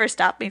mean, it never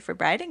stopped me from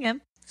writing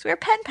him. So we're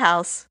pen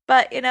pals.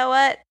 But you know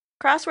what?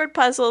 Crossword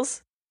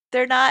puzzles,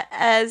 they're not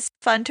as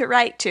fun to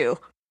write to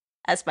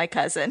as my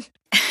cousin.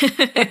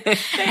 They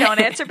don't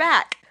answer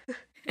back.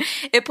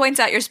 It points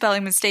out your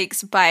spelling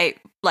mistakes by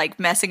like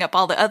messing up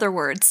all the other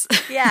words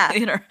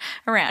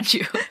around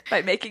you.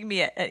 By making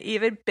me an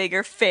even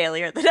bigger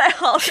failure than I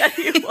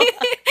already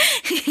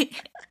was.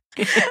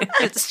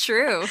 It's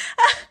true.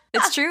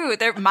 It's true.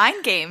 They're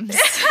mind games.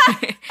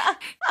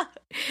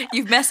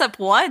 You mess up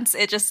once,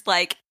 it just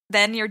like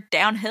then you're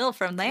downhill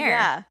from there.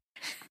 Yeah.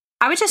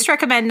 I would just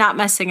recommend not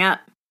messing up.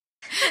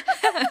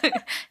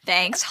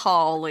 Thanks,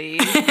 Holly.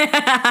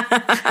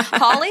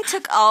 Holly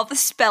took all the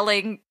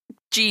spelling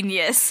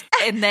genius,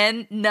 and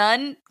then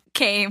none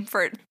came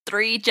for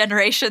 3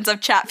 generations of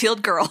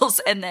Chatfield girls,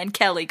 and then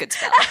Kelly could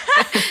spell.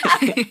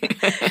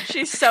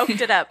 She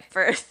soaked it up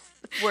for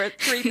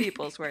 3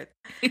 people's worth.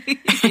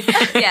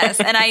 Yes,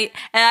 and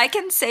I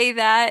can say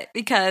that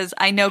because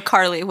I know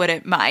Carly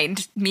wouldn't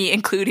mind me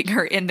including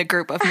her in the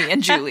group of me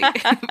and Julie.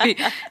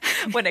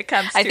 When it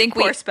comes to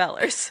poor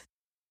spellers.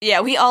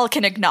 Yeah, we all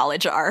can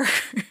acknowledge our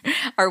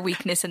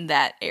weakness in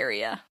that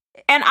area.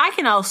 And I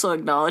can also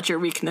acknowledge your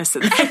weakness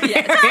in that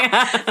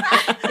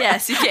area.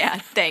 Yes, you can.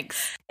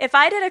 Thanks. If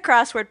I did a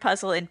crossword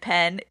puzzle in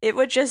pen, it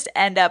would just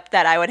end up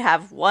that I would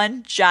have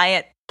one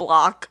giant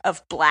block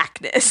of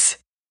blackness.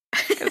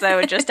 Because I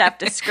would just have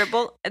to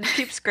scribble and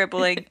keep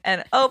scribbling.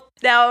 And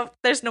now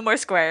there's no more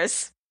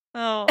squares.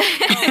 Oh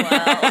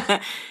well.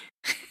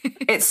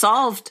 It's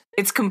solved.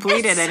 It's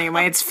completed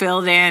anyway. It's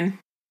filled in.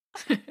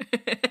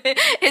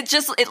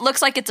 It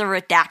looks like it's a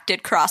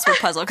redacted crossword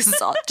puzzle because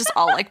it's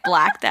all like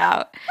blacked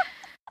out.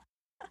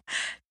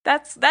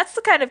 That's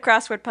the kind of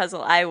crossword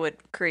puzzle I would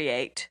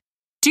create.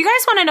 Do you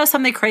guys want to know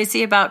something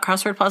crazy about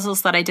crossword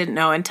puzzles that I didn't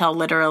know until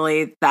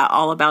literally that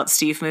All About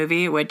Steve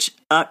movie, which,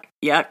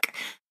 yuck.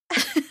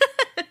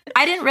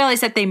 I didn't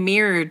realize that they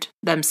mirrored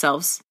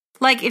themselves.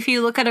 Like, if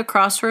you look at a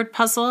crossword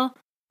puzzle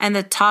and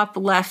the top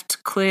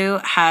left clue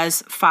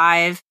has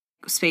 5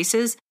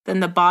 spaces, then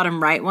the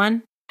bottom right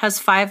one has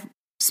 5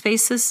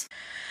 spaces.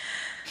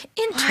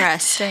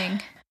 Interesting.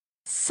 What?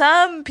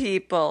 Some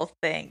people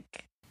think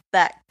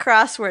that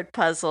crossword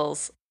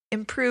puzzles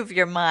improve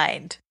your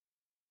mind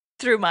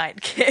through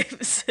mind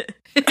games.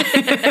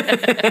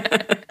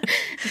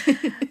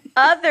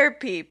 Other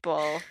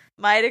people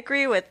might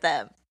agree with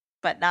them,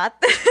 but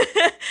not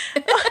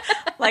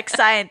like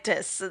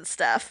scientists and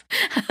stuff.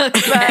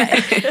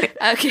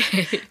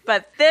 Okay.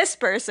 But this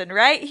person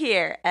right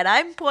here, and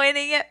I'm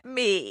pointing at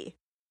me.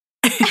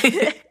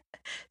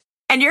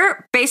 And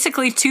you're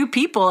basically 2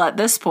 people at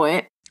this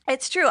point.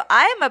 It's true.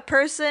 I am a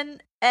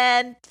person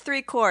and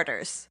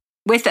 3/4.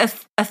 With a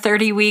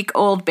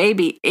 30-week-old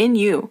baby in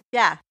you.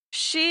 Yeah.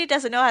 She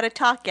doesn't know how to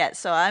talk yet,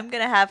 so I'm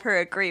going to have her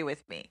agree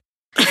with me.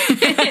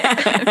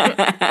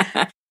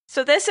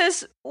 So this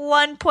is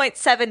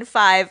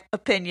 1.75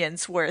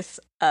 opinions worth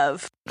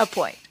of a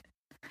point.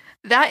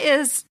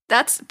 That's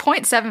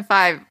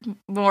 0.75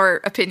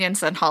 more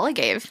opinions than Holly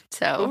gave.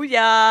 So, oh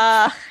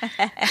yeah.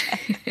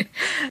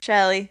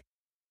 Shelly,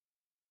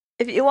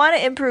 if you want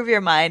to improve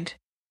your mind,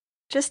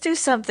 just do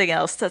something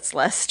else that's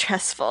less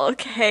stressful,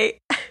 okay?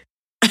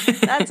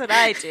 That's what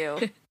I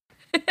do.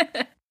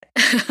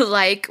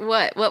 Like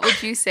what? What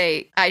would you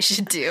say I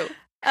should do?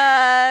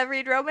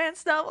 Read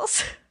romance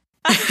novels.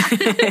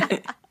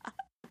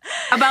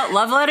 About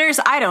love letters?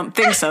 I don't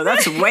think so.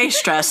 That's way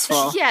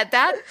stressful. Yeah,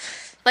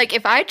 like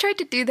if I tried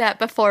to do that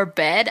before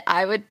bed,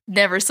 I would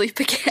never sleep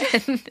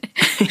again.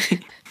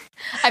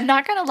 I'm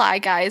not gonna lie,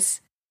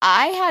 guys.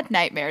 I had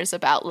nightmares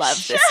about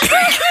love this week.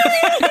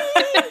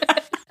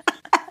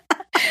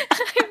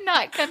 I'm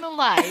not gonna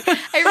lie.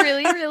 I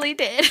really, really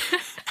did.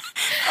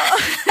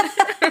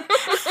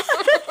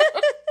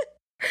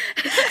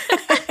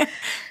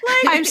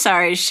 I'm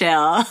sorry,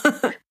 Shell.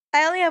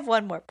 I only have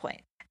one more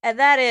point, and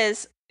that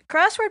is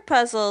crossword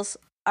puzzles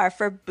are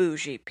for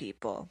bougie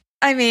people.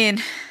 I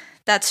mean,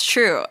 that's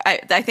true.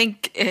 I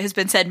think it has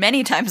been said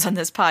many times on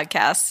this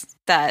podcast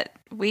that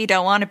we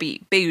don't want to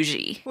be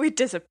bougie. We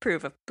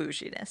disapprove of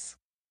bouginess.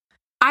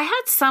 I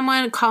had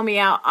someone call me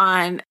out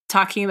on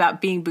talking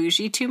about being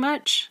bougie too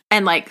much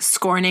and like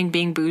scorning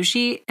being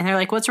bougie. And they're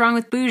like, what's wrong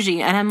with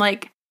bougie? And I'm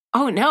like,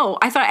 oh no,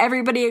 I thought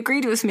everybody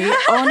agreed with me.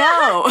 Oh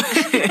no.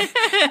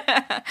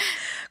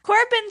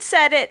 Corbin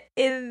said it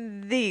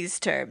in these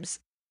terms,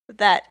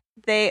 that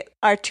they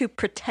are too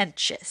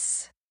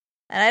pretentious.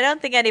 And I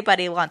don't think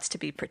anybody wants to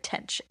be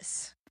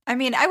pretentious. I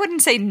mean, I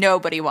wouldn't say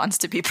nobody wants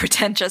to be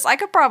pretentious. I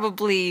could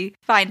probably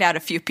find out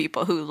a few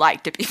people who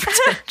like to be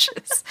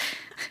pretentious.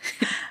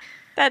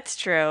 That's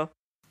true.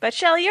 But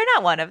Shelly, you're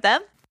not one of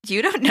them.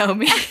 You don't know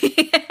me.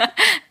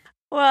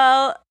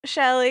 Well,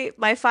 Shelly,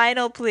 my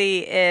final plea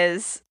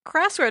is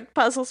crossword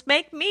puzzles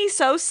make me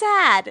so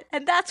sad,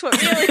 and that's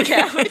what really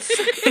counts.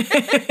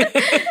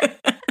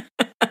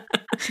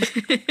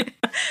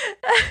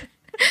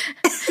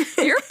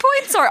 Your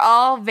points are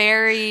all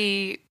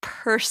very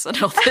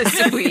personal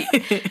this week.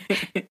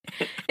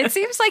 It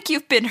seems like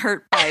you've been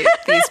hurt by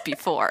these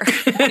before.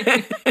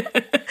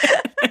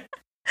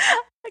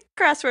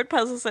 Crossword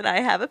puzzles and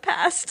I have a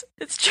past.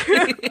 It's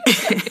true.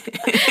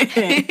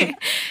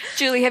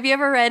 Julie, have you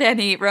ever read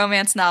any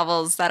romance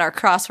novels that are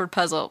crossword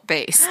puzzle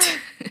based?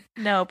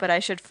 No, but I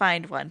should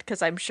find one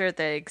because I'm sure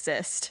they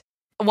exist.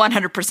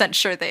 100%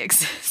 sure they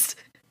exist.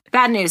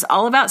 Bad news.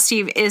 All About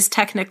Steve is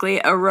technically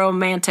a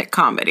romantic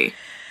comedy.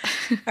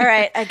 All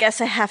right, I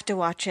guess I have to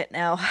watch it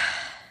now.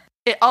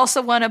 It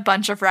also won a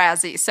bunch of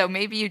Razzies, so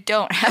maybe you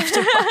don't have to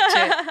watch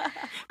it.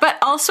 But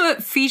also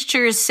it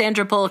features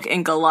Sandra Bullock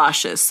in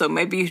galoshes, so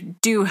maybe you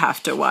do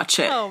have to watch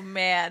it. Oh,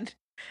 man.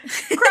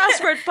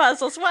 Crossword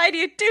puzzles, why do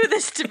you do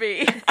this to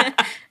me?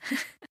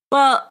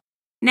 Well,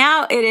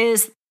 now it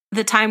is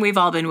the time we've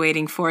all been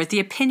waiting for, the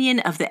opinion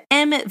of the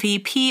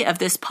MVP of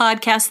this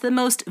podcast, the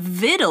most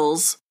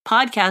vittles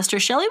podcaster.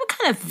 Shelley, what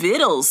kind of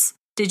vittles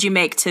did you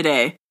make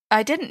today?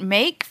 I didn't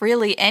make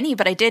really any,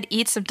 but I did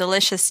eat some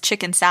delicious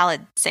chicken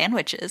salad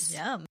sandwiches.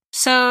 Yum.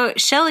 So,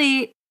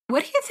 Shelley,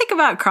 what do you think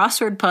about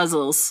crossword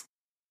puzzles?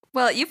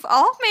 Well, you've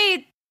all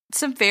made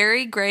some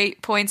very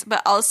great points,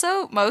 but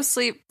also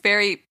mostly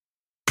very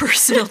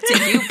personal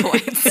to you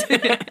points.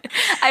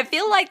 I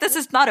feel like this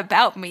is not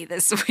about me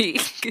this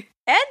week.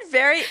 And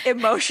very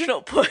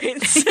emotional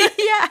points.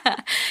 Yeah,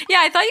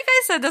 I thought you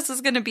guys said this was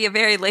going to be a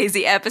very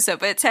lazy episode,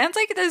 but it sounds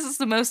like this is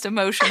the most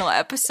emotional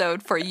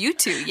episode for you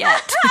two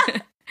yet.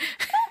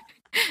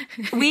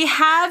 We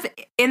have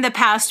in the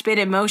past been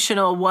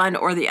emotional, one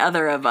or the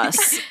other of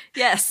us.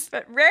 Yes.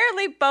 But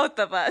rarely both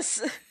of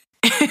us.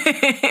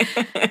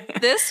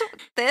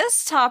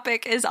 This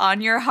topic is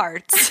on your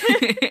hearts,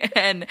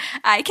 and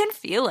I can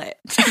feel it.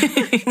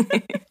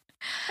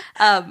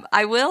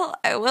 I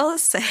will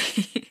say,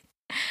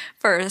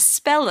 for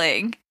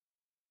spelling,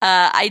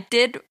 I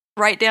did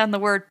write down the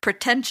word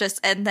pretentious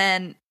and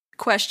then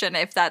question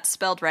if that's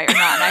spelled right or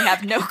not, and I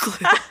have no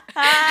clue.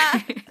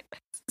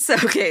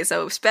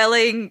 So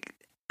spelling,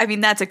 I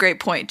mean, that's a great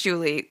point,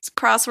 Julie.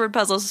 Crossword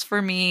puzzles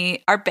for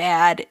me are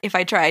bad if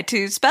I try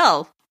to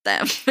spell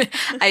them.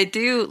 I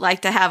do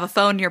like to have a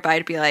phone nearby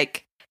to be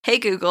like, hey,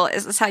 Google,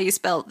 is this how you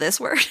spell this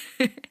word?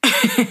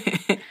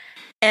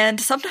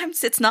 And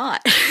sometimes it's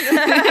not.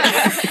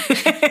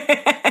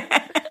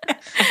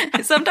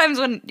 Sometimes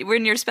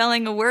when you're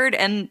spelling a word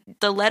and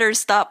the letters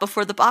stop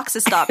before the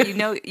boxes stop, you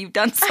know you've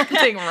done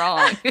something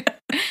wrong.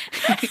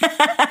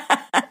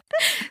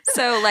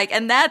 So,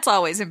 and that's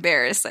always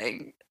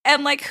embarrassing.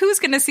 And, who's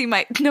going to see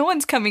no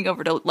one's coming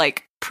over to,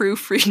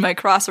 proofread my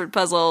crossword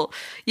puzzle,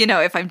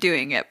 if I'm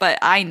doing it. But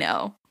I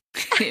know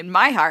in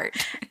my heart.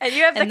 And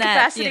you have the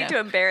capacity to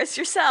embarrass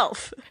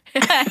yourself.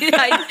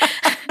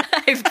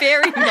 I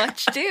very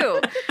much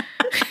do.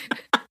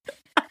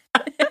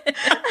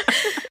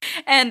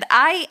 And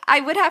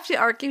I would have to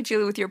argue,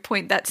 Julie, with your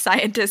point that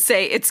scientists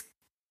say it's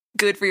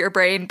good for your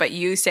brain, but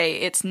you say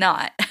it's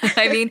not.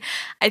 I mean,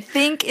 I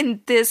think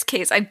in this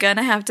case, I'm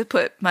gonna have to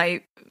put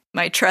my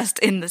trust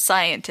in the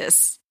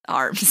scientists'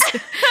 arms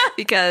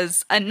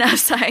because enough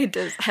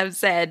scientists have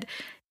said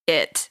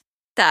it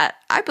that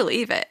I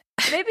believe it.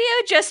 Maybe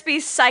it would just be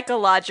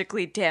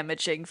psychologically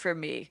damaging for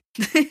me.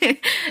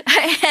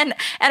 And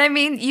I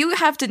mean, you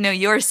have to know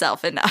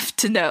yourself enough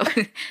to know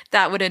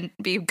that wouldn't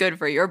be good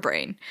for your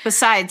brain.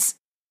 Besides,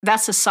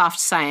 that's a soft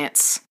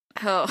science.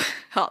 Oh,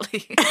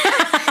 Holly.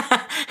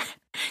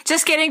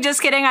 Just kidding.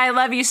 I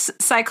love you,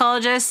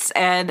 psychologists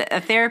and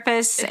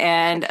therapists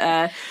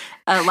and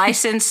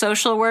licensed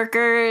social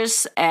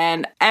workers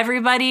and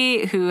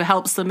everybody who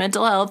helps the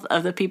mental health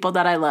of the people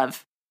that I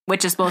love,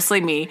 which is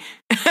mostly me.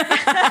 Oh,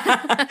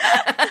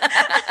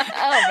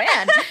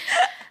 man.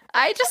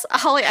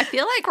 Holly, I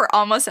feel like we're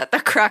almost at the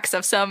crux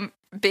of some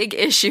big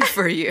issue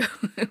for you.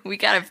 We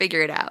got to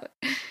figure it out.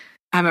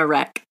 I'm a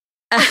wreck.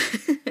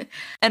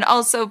 And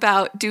also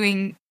about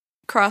doing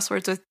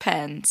crosswords with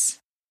pens.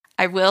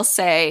 I will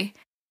say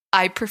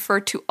I prefer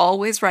to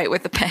always write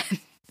with a pen.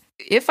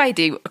 If I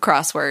do a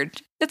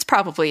crossword, it's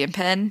probably in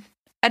pen.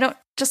 I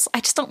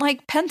just don't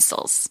like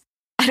pencils.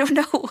 I don't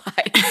know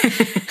why.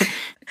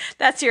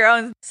 That's your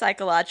own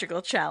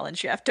psychological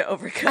challenge you have to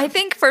overcome. I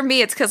think for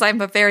me, it's because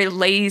I'm a very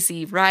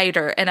lazy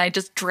writer and I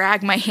just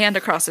drag my hand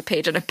across a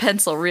page and a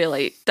pencil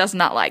really does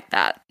not like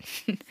that.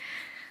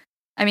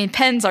 I mean,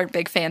 pens aren't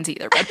big fans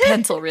either, but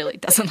pencil really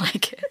doesn't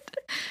like it.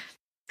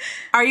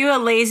 Are you a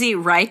lazy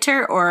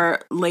writer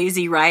or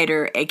lazy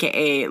rider,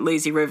 aka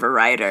lazy river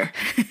rider?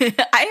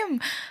 I am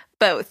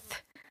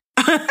both.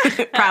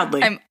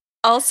 Proudly. I'm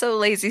also a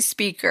lazy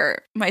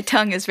speaker. My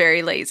tongue is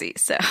very lazy,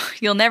 so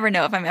you'll never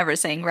know if I'm ever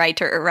saying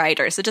writer or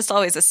writer. So just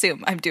always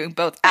assume I'm doing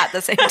both at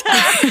the same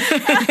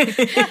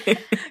time.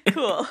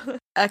 Cool.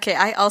 Okay,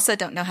 I also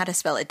don't know how to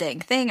spell a dang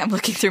thing. I'm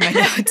looking through my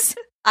notes.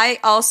 I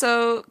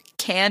also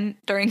can,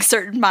 during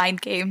certain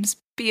mind games,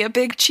 be a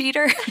big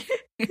cheater.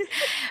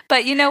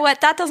 But you know what?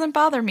 That doesn't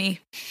bother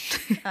me.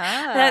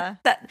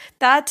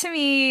 That to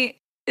me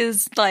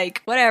is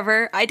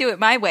whatever. I do it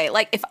my way.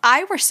 If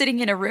I were sitting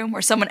in a room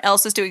where someone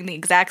else was doing the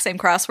exact same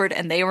crossword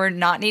and they were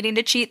not needing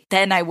to cheat,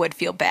 then I would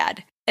feel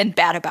bad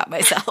about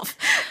myself.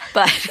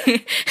 But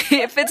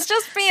if it's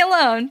just me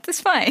alone,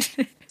 it's fine.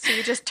 So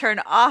you just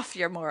turn off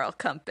your moral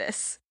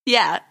compass.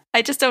 Yeah,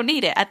 I just don't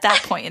need it at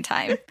that point in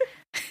time.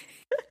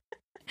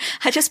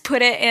 I just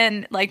put it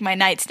in my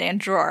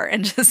nightstand drawer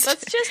and just.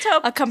 Let's just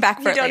hope I'll come back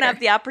for it later. You don't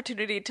have the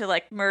opportunity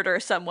to murder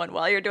someone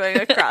while you're doing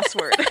a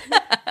crossword.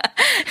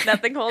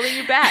 Nothing holding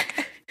you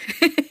back.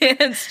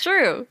 It's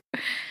true.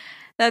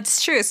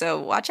 That's true. So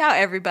watch out,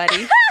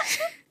 everybody.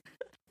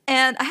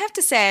 And I have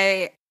to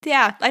say,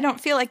 yeah, I don't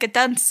feel like a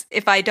dunce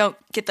if I don't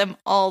get them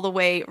all the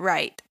way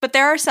right. But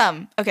there are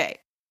some. Okay,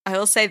 I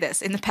will say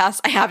this. In the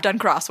past, I have done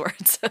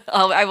crosswords.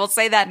 I will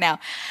say that now.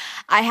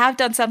 I have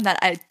done some that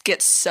I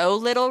get so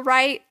little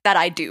right that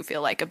I do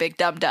feel like a big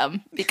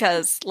dum-dum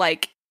because,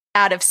 like,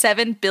 out of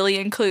 7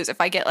 billion clues, if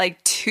I get,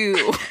 like,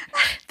 2,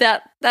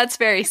 that's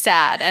very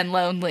sad and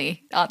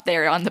lonely out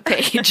there on the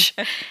page.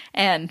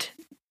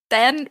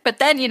 But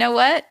then, you know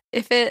what?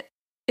 If it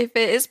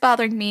is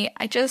bothering me,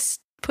 I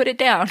just put it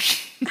down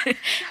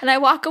and I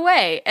walk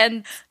away,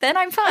 and then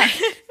I'm fine.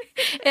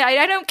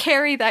 I don't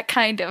carry that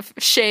kind of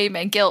shame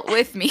and guilt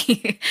with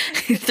me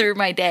through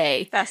my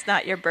day. That's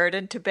not your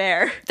burden to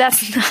bear.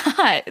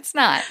 It's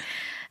not.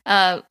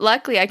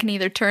 Luckily, I can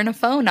either turn a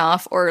phone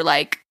off or,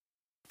 like,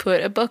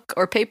 put a book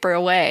or paper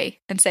away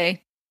and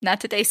say, not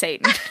today,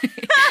 Satan.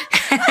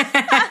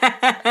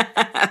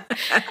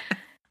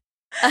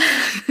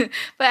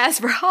 But as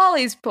for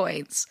Holly's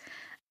points,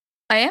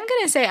 I am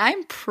going to say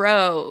I'm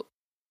pro,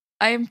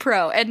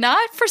 and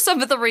not for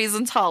some of the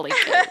reasons Holly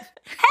gave.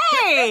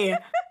 Hey,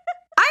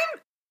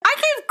 I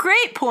gave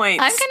great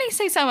points. I'm going to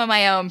say some of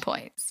my own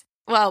points.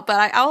 Well,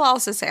 but I'll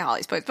also say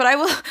Holly's points. But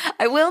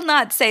I will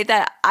not say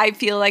that I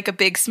feel like a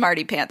big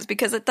smarty pants,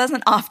 because it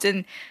doesn't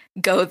often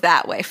go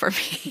that way for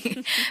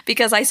me.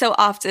 Because I so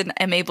often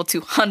am able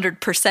to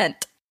 100%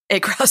 a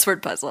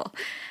crossword puzzle.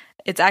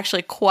 It's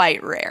actually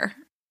quite rare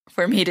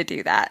for me to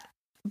do that.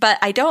 But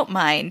I don't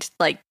mind,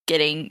 like,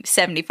 getting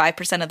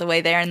 75% of the way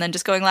there and then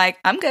just going like,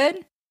 I'm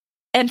good.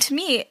 And to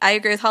me, I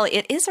agree with Holly,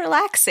 it is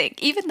relaxing.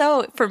 Even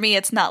though for me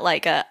it's not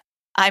like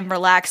I'm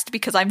relaxed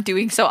because I'm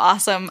doing so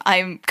awesome,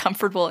 I'm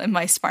comfortable in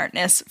my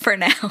smartness for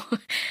now.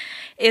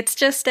 It's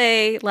just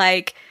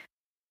like,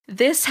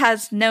 this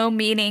has no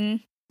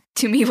meaning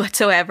to me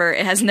whatsoever.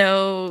 It has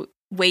no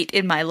weight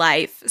in my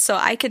life. So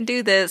I can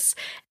do this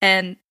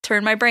and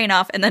turn my brain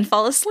off and then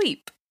fall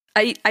asleep.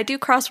 I do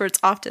crosswords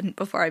often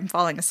before I'm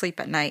falling asleep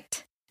at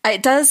night.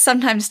 It does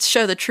sometimes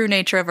show the true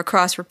nature of a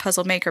crossword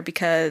puzzle maker,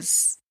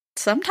 because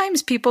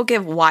sometimes people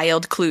give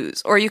wild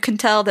clues, or you can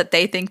tell that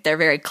they think they're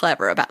very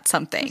clever about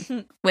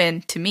something,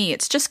 when to me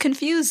it's just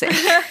confusing.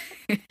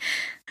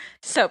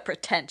 So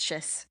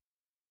pretentious.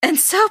 And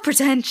so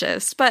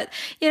pretentious. But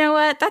you know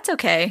what? That's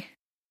okay.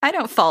 I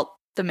don't fault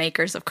the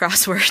makers of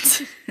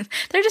crosswords.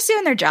 They're just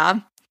doing their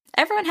job.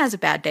 Everyone has a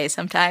bad day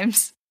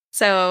sometimes.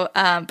 So,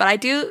 but I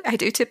do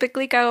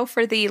typically go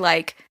for the,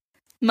 like,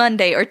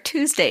 Monday or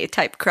Tuesday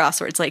type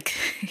crosswords, like,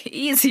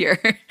 easier.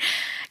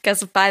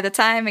 Because by the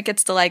time it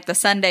gets to, like, the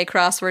Sunday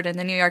crossword in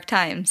the New York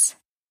Times,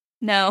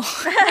 no,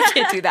 I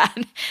can't do that.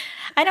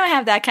 I don't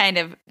have that kind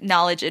of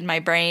knowledge in my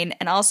brain.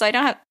 And also, I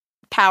don't have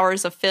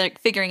powers of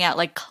figuring out,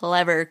 like,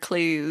 clever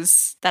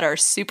clues that are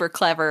super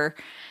clever.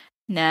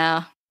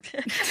 No.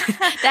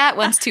 That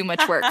one's too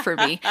much work for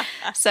me.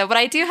 So, but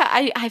I do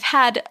I've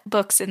had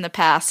books in the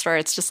past where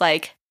it's just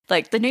like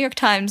the New York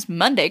Times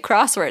Monday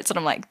crosswords, and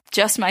I'm like,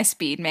 just my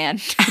speed, man.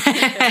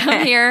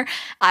 Come here,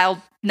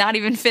 I'll not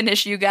even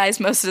finish you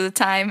guys most of the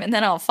time, and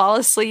then I'll fall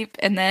asleep,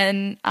 and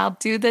then I'll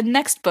do the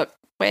next book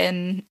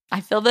when I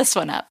fill this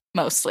one up,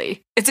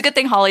 mostly. It's a good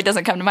thing Holly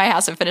doesn't come to my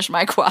house and finish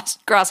my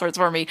crosswords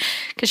for me,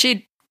 because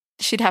she'd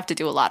have to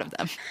do a lot of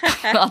them.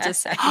 I'll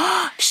just say.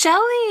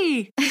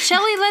 Shelly,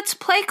 let's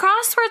play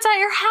crosswords at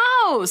your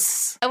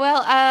house.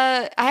 Well,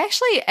 I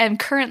actually am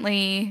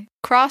currently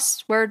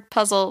crossword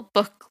puzzle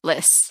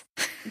bookless.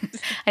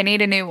 I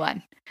need a new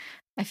one.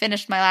 I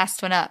finished my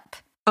last one up.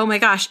 Oh my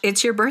gosh,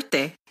 it's your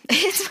birthday.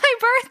 It's my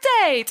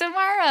birthday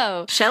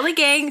tomorrow. Shelly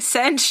gang,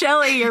 send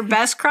Shelly your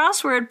best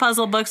crossword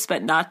puzzle books,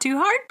 but not too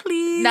hard,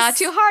 please. Not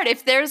too hard.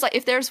 If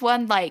there's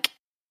one, like,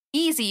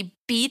 easy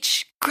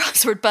beach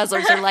crossword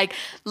puzzles, or like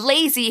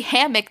lazy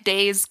hammock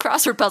days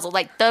crossword puzzle,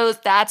 like those,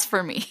 that's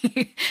for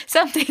me.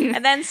 Something.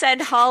 And then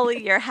send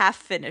Holly your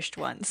half-finished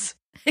ones.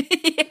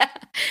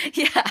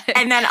 Yeah.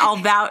 And then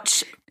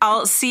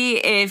I'll see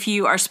if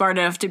you are smart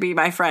enough to be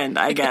my friend,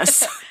 I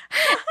guess.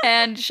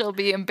 And she'll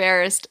be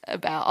embarrassed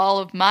about all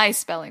of my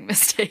spelling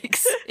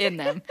mistakes in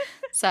them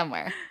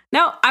somewhere.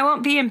 No, I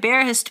won't be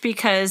embarrassed,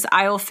 because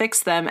I will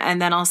fix them, and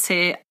then I'll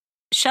say,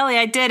 Shelly,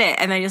 I did it.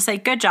 And then you'll say,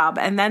 good job.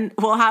 And then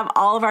we'll have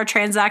all of our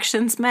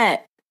transactions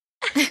met.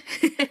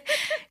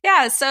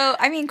 Yeah, so,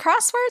 I mean,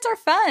 crosswords are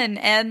fun,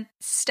 and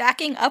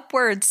stacking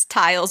upwards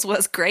tiles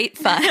was great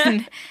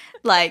fun.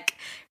 Like,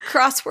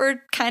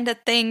 crossword kind of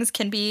things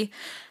can be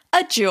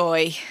a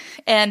joy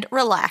and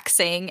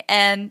relaxing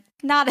and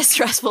not as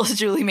stressful as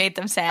Julie made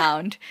them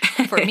sound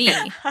for me.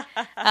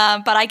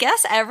 But I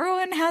guess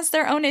everyone has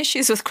their own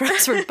issues with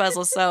crossword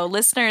puzzles. So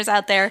listeners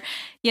out there,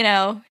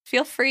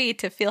 feel free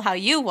to feel how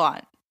you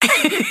want.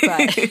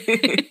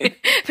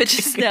 But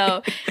just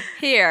know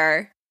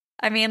here,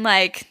 I mean,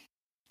 like,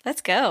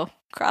 let's go.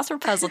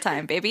 Crossword puzzle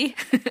time, baby.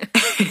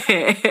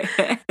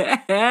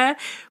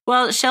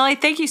 Well, Shelly,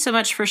 thank you so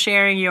much for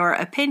sharing your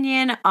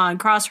opinion on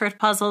crossword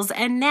puzzles.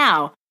 And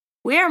now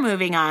we are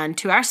moving on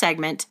to our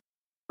segment,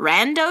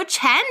 Rando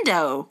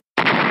Chando.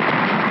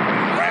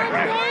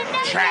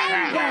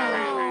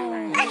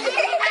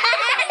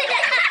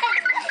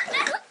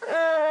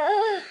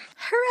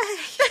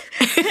 Hooray!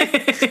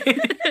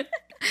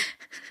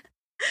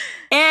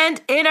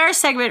 And in our our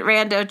segment,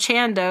 Rando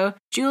Chando,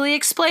 Julie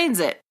explains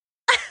it.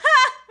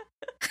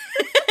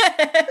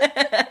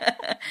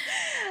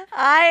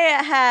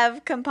 I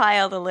have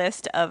compiled a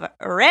list of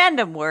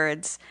random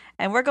words,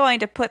 and we're going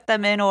to put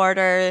them in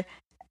order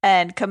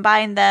and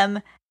combine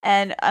them,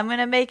 and I'm going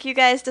to make you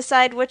guys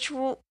decide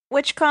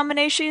which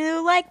combination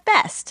you like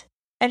best.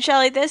 And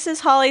Shelley, this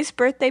is Holly's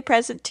birthday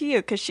present to you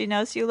because she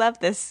knows you love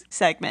this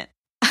segment.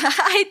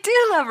 I do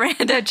love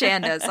Rando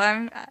Chando,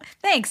 so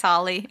thanks,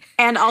 Holly.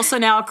 And also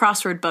now a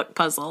crossword book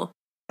puzzle.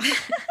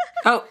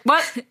 Oh,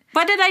 what?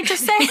 What did I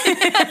just say?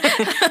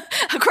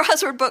 A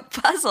crossword book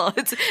puzzle.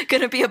 It's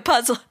going to be a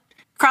puzzle.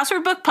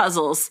 Crossword book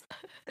puzzles.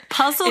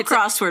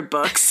 Crossword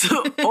books.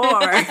 Or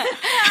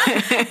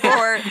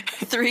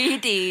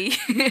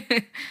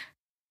 3D.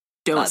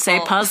 Don't say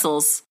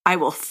puzzles. I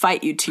will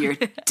fight you to your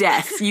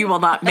death. You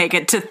will not make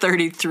it to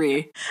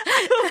 33.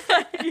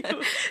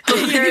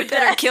 You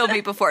better kill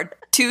me before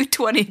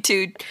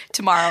 2:22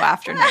 tomorrow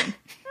afternoon.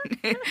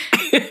 Do you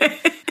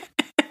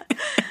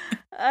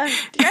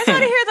guys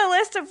want to hear the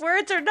list of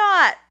words or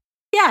not?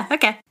 Yeah,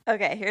 okay.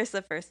 Okay, here's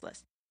the first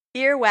list.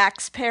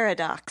 Earwax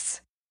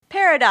paradox.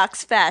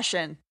 Paradox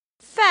fashion.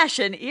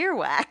 Fashion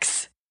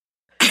earwax.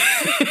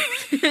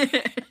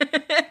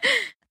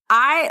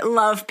 I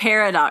love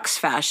paradox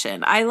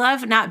fashion. I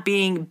love not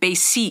being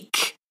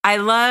basic. I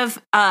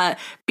love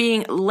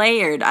being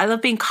layered. I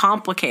love being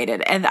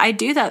complicated, and I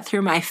do that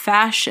through my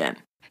fashion.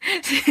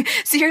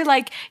 So you're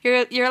like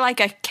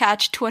a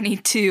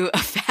catch-22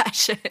 of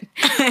fashion.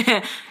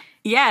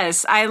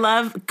 Yes, I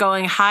love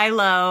going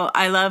high-low.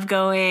 I love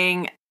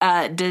going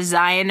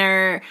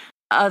designer,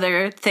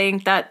 other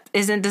thing that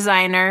isn't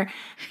designer.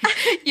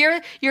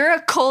 You're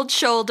a cold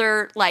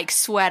shoulder like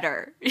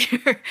sweater.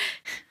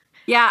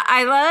 Yeah,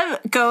 I love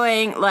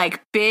going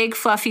like big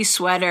fluffy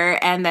sweater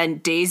and then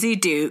Daisy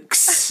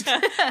Dukes.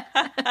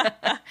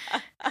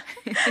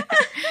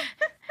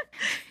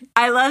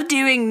 I love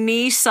doing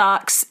knee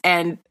socks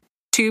and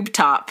tube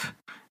top.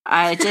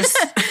 I just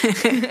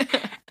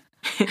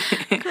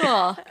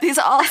Cool. These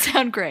all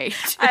sound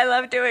great. I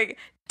love doing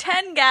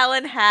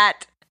 10-gallon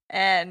hat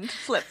and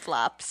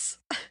flip-flops.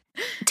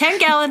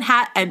 10-gallon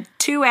hat and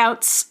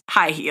 2-ounce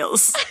high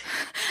heels.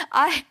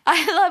 I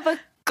love a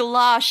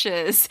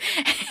galoshes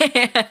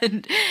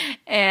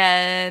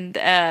and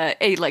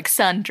a like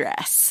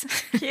sundress.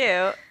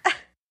 Cute.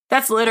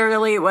 That's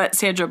literally what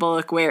Sandra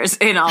Bullock wears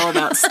in All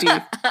About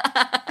Steve.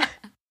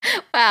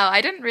 Wow,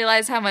 I didn't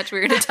realize how much we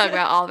were going to talk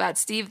about All About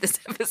Steve this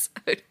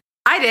episode.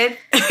 I did.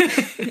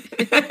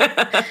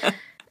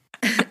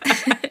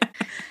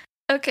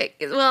 Okay,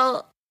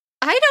 well,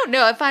 I don't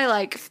know if I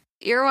like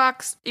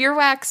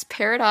earwax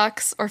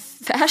paradox or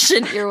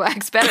fashion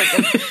earwax better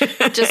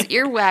than just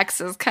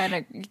earwax is kind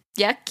of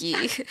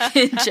yucky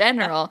in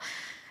general.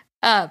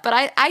 But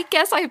I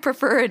guess I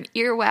prefer an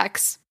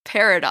earwax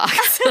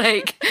paradox.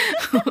 Like,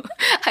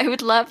 I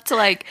would love to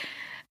like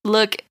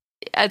look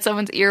at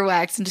someone's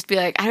earwax and just be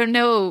like, I don't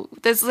know,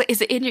 is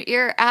it in your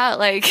ear, out?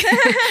 Like,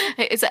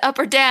 is it up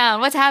or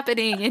down? What's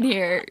happening in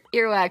here?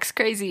 Earwax,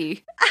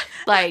 crazy.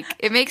 Like,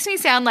 it makes me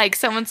sound like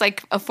someone's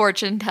like a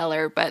fortune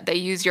teller, but they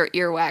use your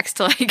earwax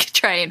to like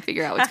try and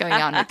figure out what's going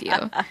on with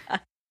you.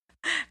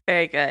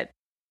 Very good.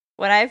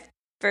 When I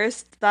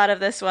first thought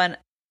of this one,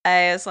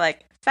 I was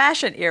like,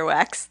 fashion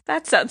earwax.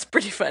 That sounds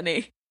pretty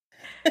funny.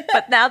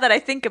 But now that I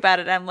think about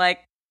it, I'm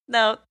like,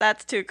 no,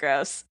 that's too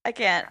gross. I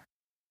can't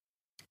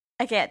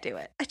do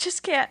it. I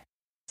just can't.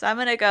 So I'm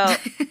gonna go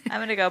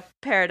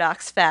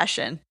paradox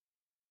fashion.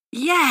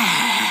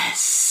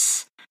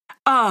 Yes.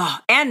 Oh,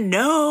 and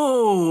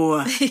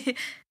no.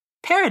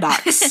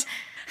 Paradox.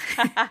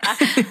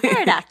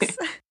 Paradox.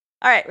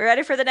 All right, we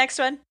ready for the next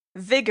one?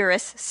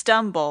 Vigorous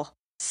stumble.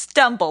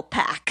 Stumble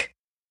pack.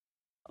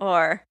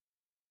 Or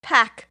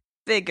pack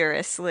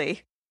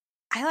vigorously.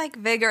 I like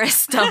vigorous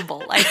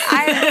stumble. Like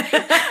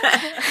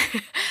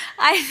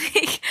I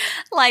think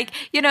like,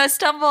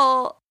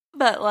 stumble,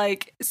 but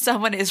like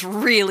someone is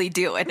really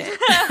doing it.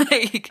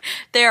 Like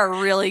they're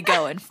really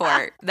going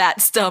for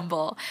that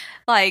stumble.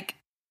 Like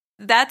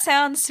that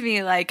sounds to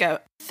me like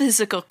a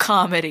physical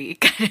comedy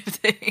kind of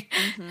thing.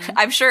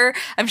 Mm-hmm.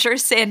 I'm sure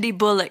Sandy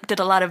Bullock did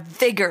a lot of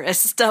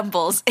vigorous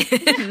stumbles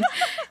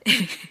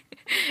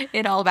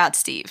in All About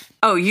Steve.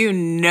 Oh,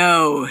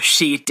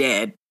 she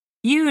did.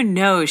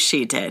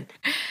 She did.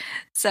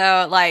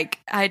 So like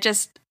I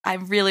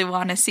really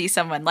want to see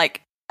someone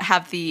like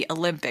have the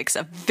Olympics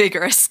of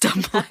vigorous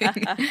stumbling.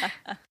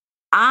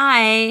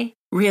 I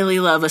really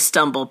love a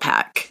stumble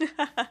pack.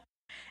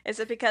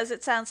 Is it because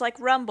it sounds like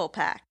Rumble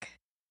Pack?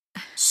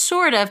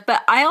 Sort of,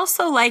 but I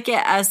also like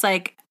it as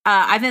like,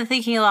 I've been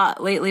thinking a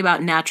lot lately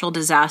about natural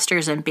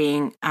disasters and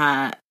being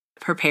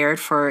prepared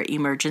for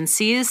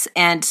emergencies.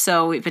 And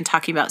so we've been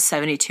talking about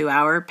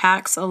 72-hour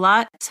packs a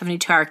lot,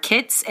 72-hour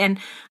kits. And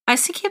I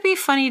think it'd be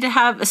funny to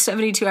have a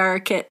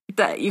 72-hour kit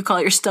that you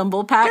call your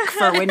stumble pack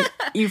for when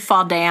you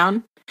fall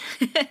down.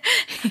 You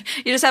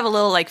just have a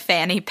little like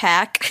fanny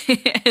pack.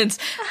 It's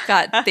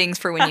got things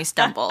for when you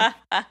stumble.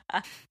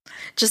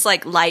 Just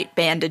like light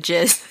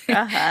bandages.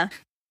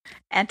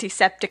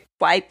 Antiseptic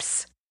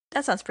wipes.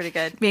 That sounds pretty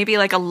good. Maybe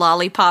like a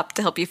lollipop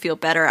to help you feel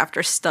better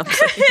after stumbling.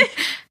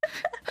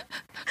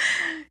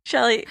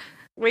 Shelly,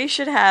 we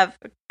should have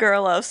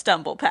Girlo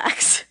stumble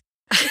packs.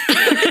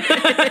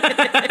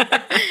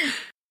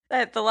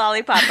 The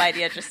lollipop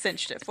idea just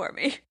cinched it for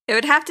me. It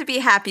would have to be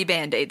happy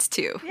Band-Aids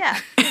too. Yeah.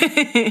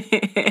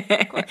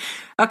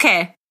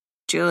 Okay,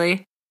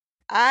 Julie.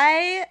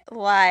 I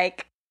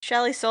like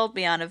Shelly sold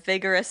me on a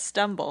vigorous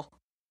stumble.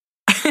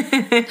 Just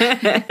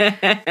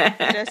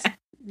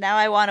now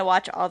I want to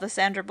watch all the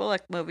Sandra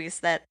Bullock movies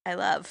that I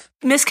love.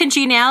 Miss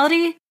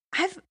Congeniality?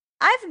 I've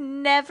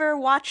never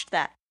watched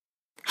that.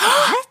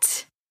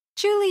 What?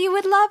 Julie, you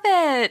would love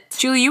it.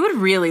 Julie, you would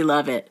really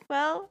love it.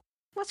 Well,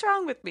 what's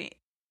wrong with me?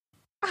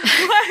 Why have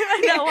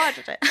I not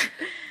watched it?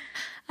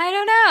 I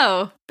don't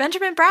know.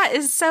 Benjamin Bratt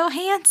is so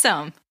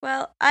handsome.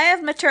 Well, I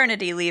have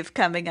maternity leave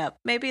coming up.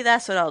 Maybe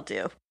that's what I'll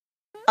do.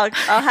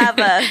 I'll have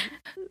a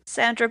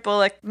Sandra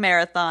Bullock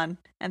marathon,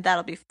 and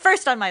that'll be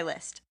first on my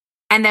list.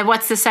 And then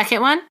what's the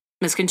second one?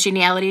 Miss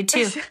Congeniality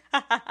 2.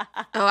 Oh,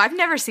 I've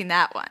never seen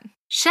that one.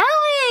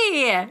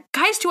 Shelly!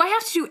 Guys, do I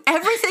have to do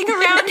everything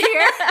around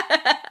here?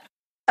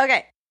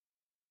 Okay.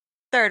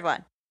 Third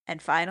one.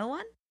 And final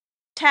one.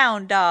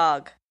 Town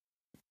Dog.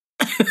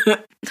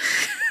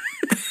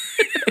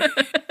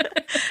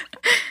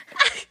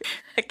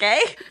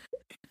 Okay.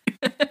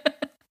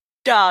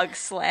 Dog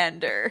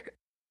slander.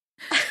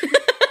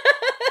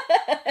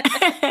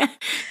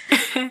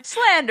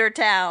 Slander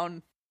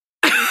Town.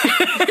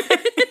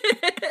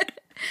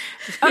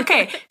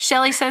 Okay,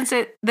 Shelly, since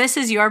this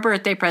is your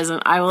birthday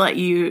present, I will let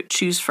you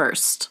choose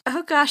first.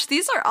 Oh gosh,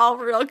 these are all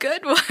real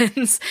good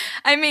ones.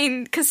 I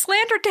mean, because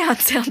Slander Town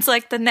sounds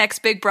like the next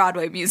big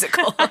Broadway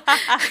musical.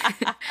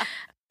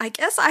 I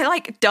guess I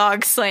like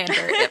dog slander.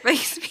 It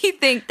makes me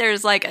think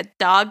there's like a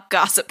dog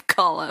gossip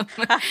column.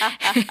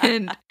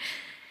 And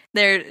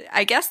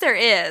I guess there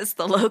is.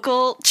 The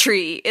local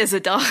tree is a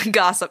dog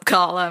gossip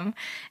column.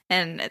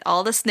 And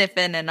all the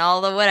sniffing and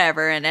all the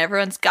whatever. And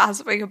everyone's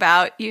gossiping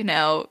about,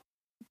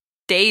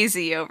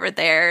 Daisy over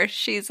there.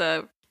 She's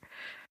a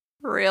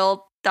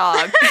real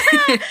dog.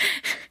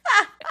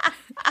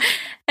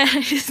 And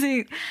I just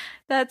think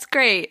that's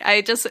great.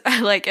 I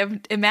like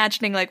am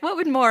imagining like what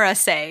would Maura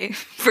say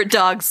for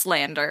dog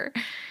slander?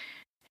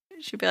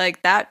 She'd be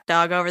like, that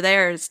dog over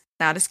there is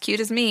not as cute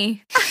as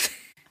me.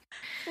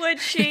 Would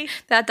she?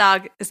 That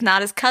dog is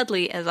not as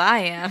cuddly as I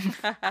am.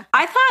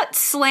 I thought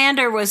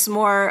slander was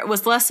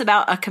less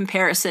about a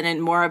comparison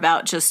and more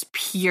about just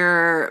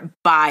pure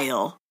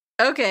bile.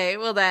 Okay,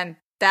 well then,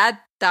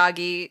 that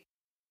doggy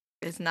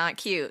is not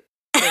cute.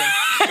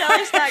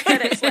 Shelly's not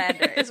good at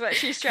slander, is what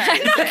she's trying to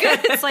say. I'm not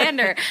good at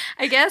slander.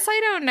 I guess I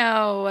don't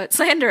know what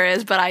slander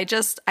is, but I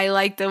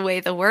like the way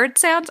the word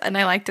sounds, and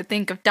I like to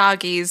think of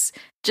doggies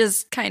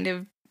just kind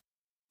of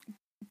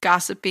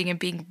gossiping and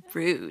being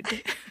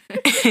rude.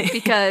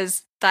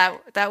 Because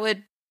that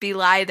would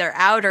belie their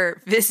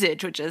outer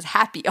visage, which is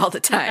happy all the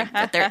time,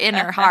 but their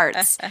inner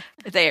hearts,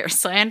 they are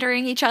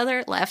slandering each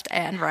other left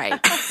and right.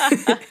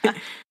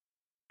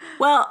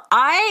 Well,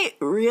 I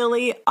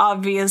really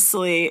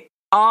obviously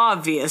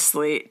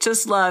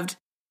just loved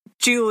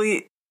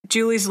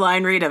Julie's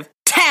line read of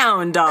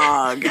Town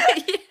Dog.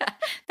 Yeah,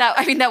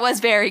 that was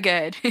very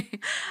good.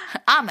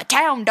 I'm a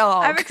town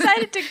dog. I'm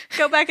excited to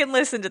go back and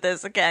listen to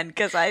this again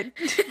because I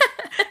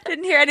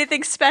didn't hear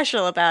anything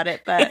special about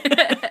it, but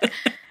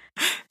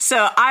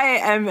so I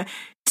am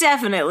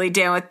definitely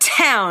down with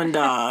Town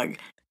Dog.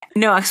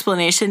 No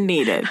explanation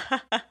needed.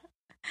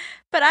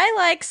 But I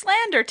like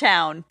Slander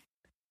Town.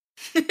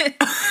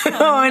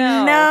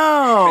 Oh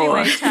no.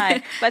 Freeway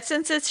tie. But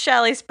since it's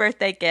Shelly's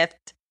birthday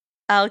gift,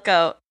 I'll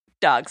go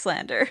dog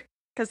slander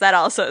because that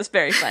also is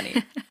very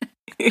funny.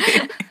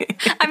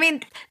 I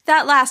mean,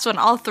 that last one,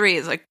 all three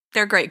is like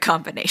they're great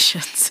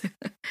combinations.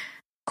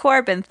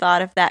 Corbin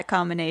thought of that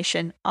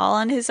combination all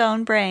on his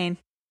own brain.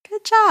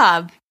 Good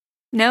job.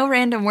 No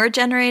random word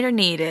generator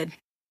needed.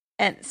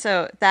 And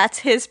so that's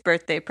his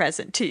birthday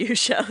present to you,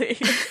 Shelly.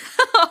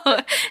 Oh,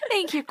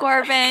 thank you,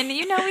 Corbin.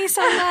 You know me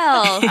so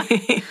well.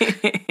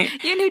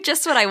 You knew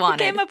just what I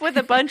wanted. He came up with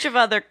a bunch of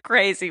other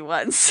crazy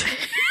ones.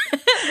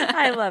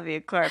 I love you,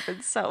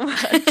 Corbin, so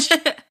much.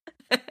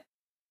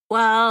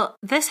 Well,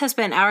 this has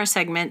been our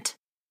segment,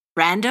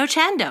 Rando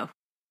Chando.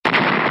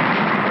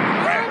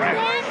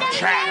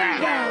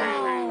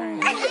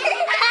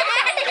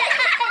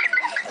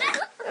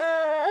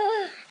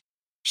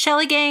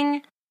 Shelly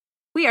Gang,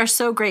 we are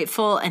so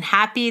grateful and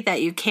happy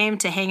that you came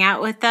to hang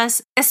out with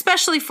us,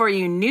 especially for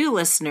you new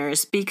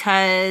listeners,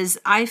 because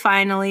I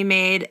finally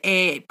made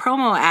a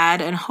promo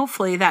ad, and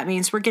hopefully that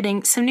means we're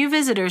getting some new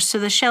visitors to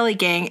the Shelly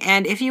Gang.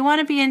 And if you want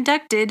to be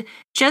inducted,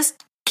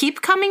 just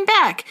keep coming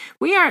back.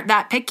 We aren't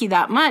that picky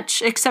that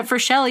much, except for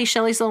Shelly.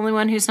 Shelly's the only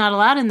one who's not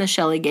allowed in the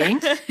Shelly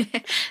Gang.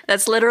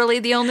 That's literally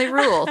the only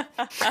rule.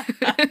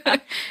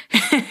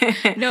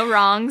 No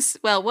wrongs.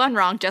 Well, one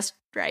wrong, just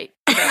right.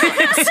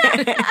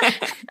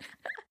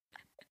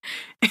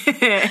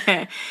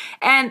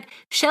 And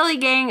Shelly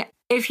Gang,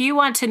 if you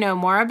want to know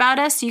more about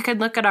us, you can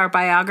look at our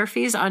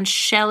biographies on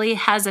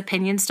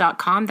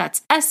ShellyHasOpinions.com.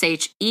 That's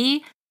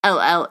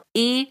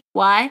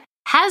LLEY,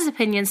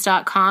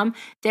 hasopinions.com.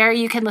 There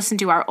you can listen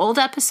to our old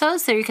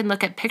episodes. There you can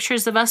look at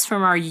pictures of us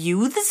from our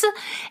youths.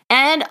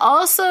 And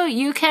also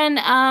you can,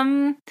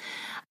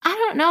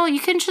 you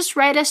can just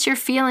write us your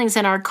feelings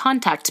in our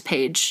contact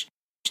page.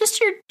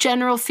 Just your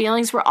general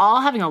feelings. We're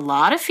all having a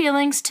lot of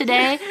feelings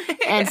today,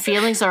 and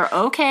feelings are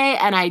okay.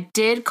 And I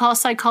did call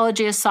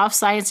psychology a soft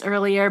science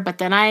earlier, but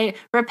then I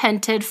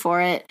repented for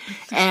it.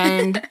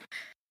 And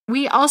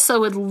we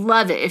also would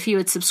love it if you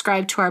would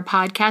subscribe to our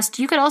podcast.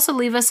 You could also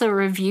leave us a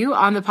review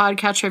on the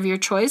podcatcher of your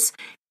choice.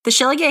 The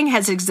Shelly Gang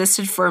has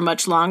existed for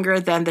much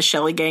longer than the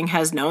Shelly Gang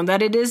has known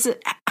that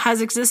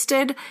has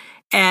existed.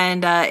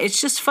 And it's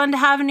just fun to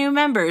have new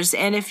members.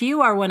 And if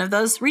you are one of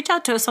those, reach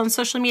out to us on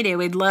social media.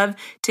 We'd love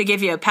to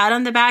give you a pat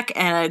on the back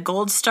and a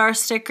gold star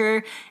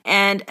sticker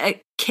and a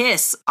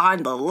kiss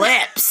on the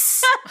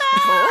lips.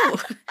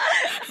 Oh,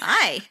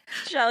 my.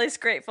 Shelly's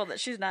grateful that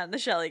she's not in the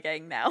Shelly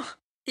Gang now.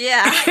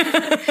 Yeah.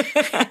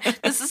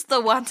 This is the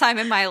one time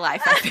in my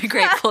life I've been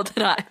grateful to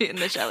not be in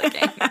the Shelly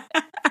Gang.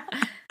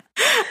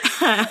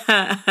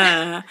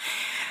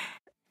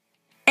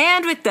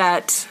 And with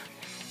that,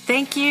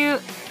 thank you,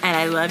 and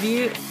I love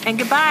you, and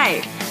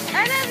goodbye.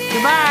 I love you.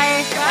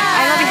 Goodbye. Bye.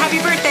 I love you. Happy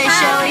birthday,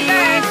 Shelly.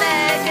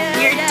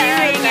 You're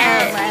doing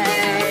it.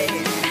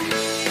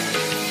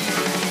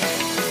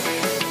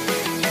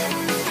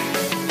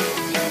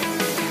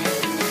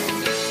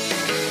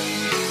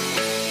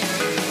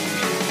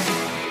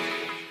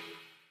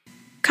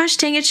 Gosh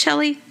dang it,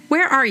 Shelly.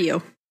 Where are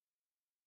you?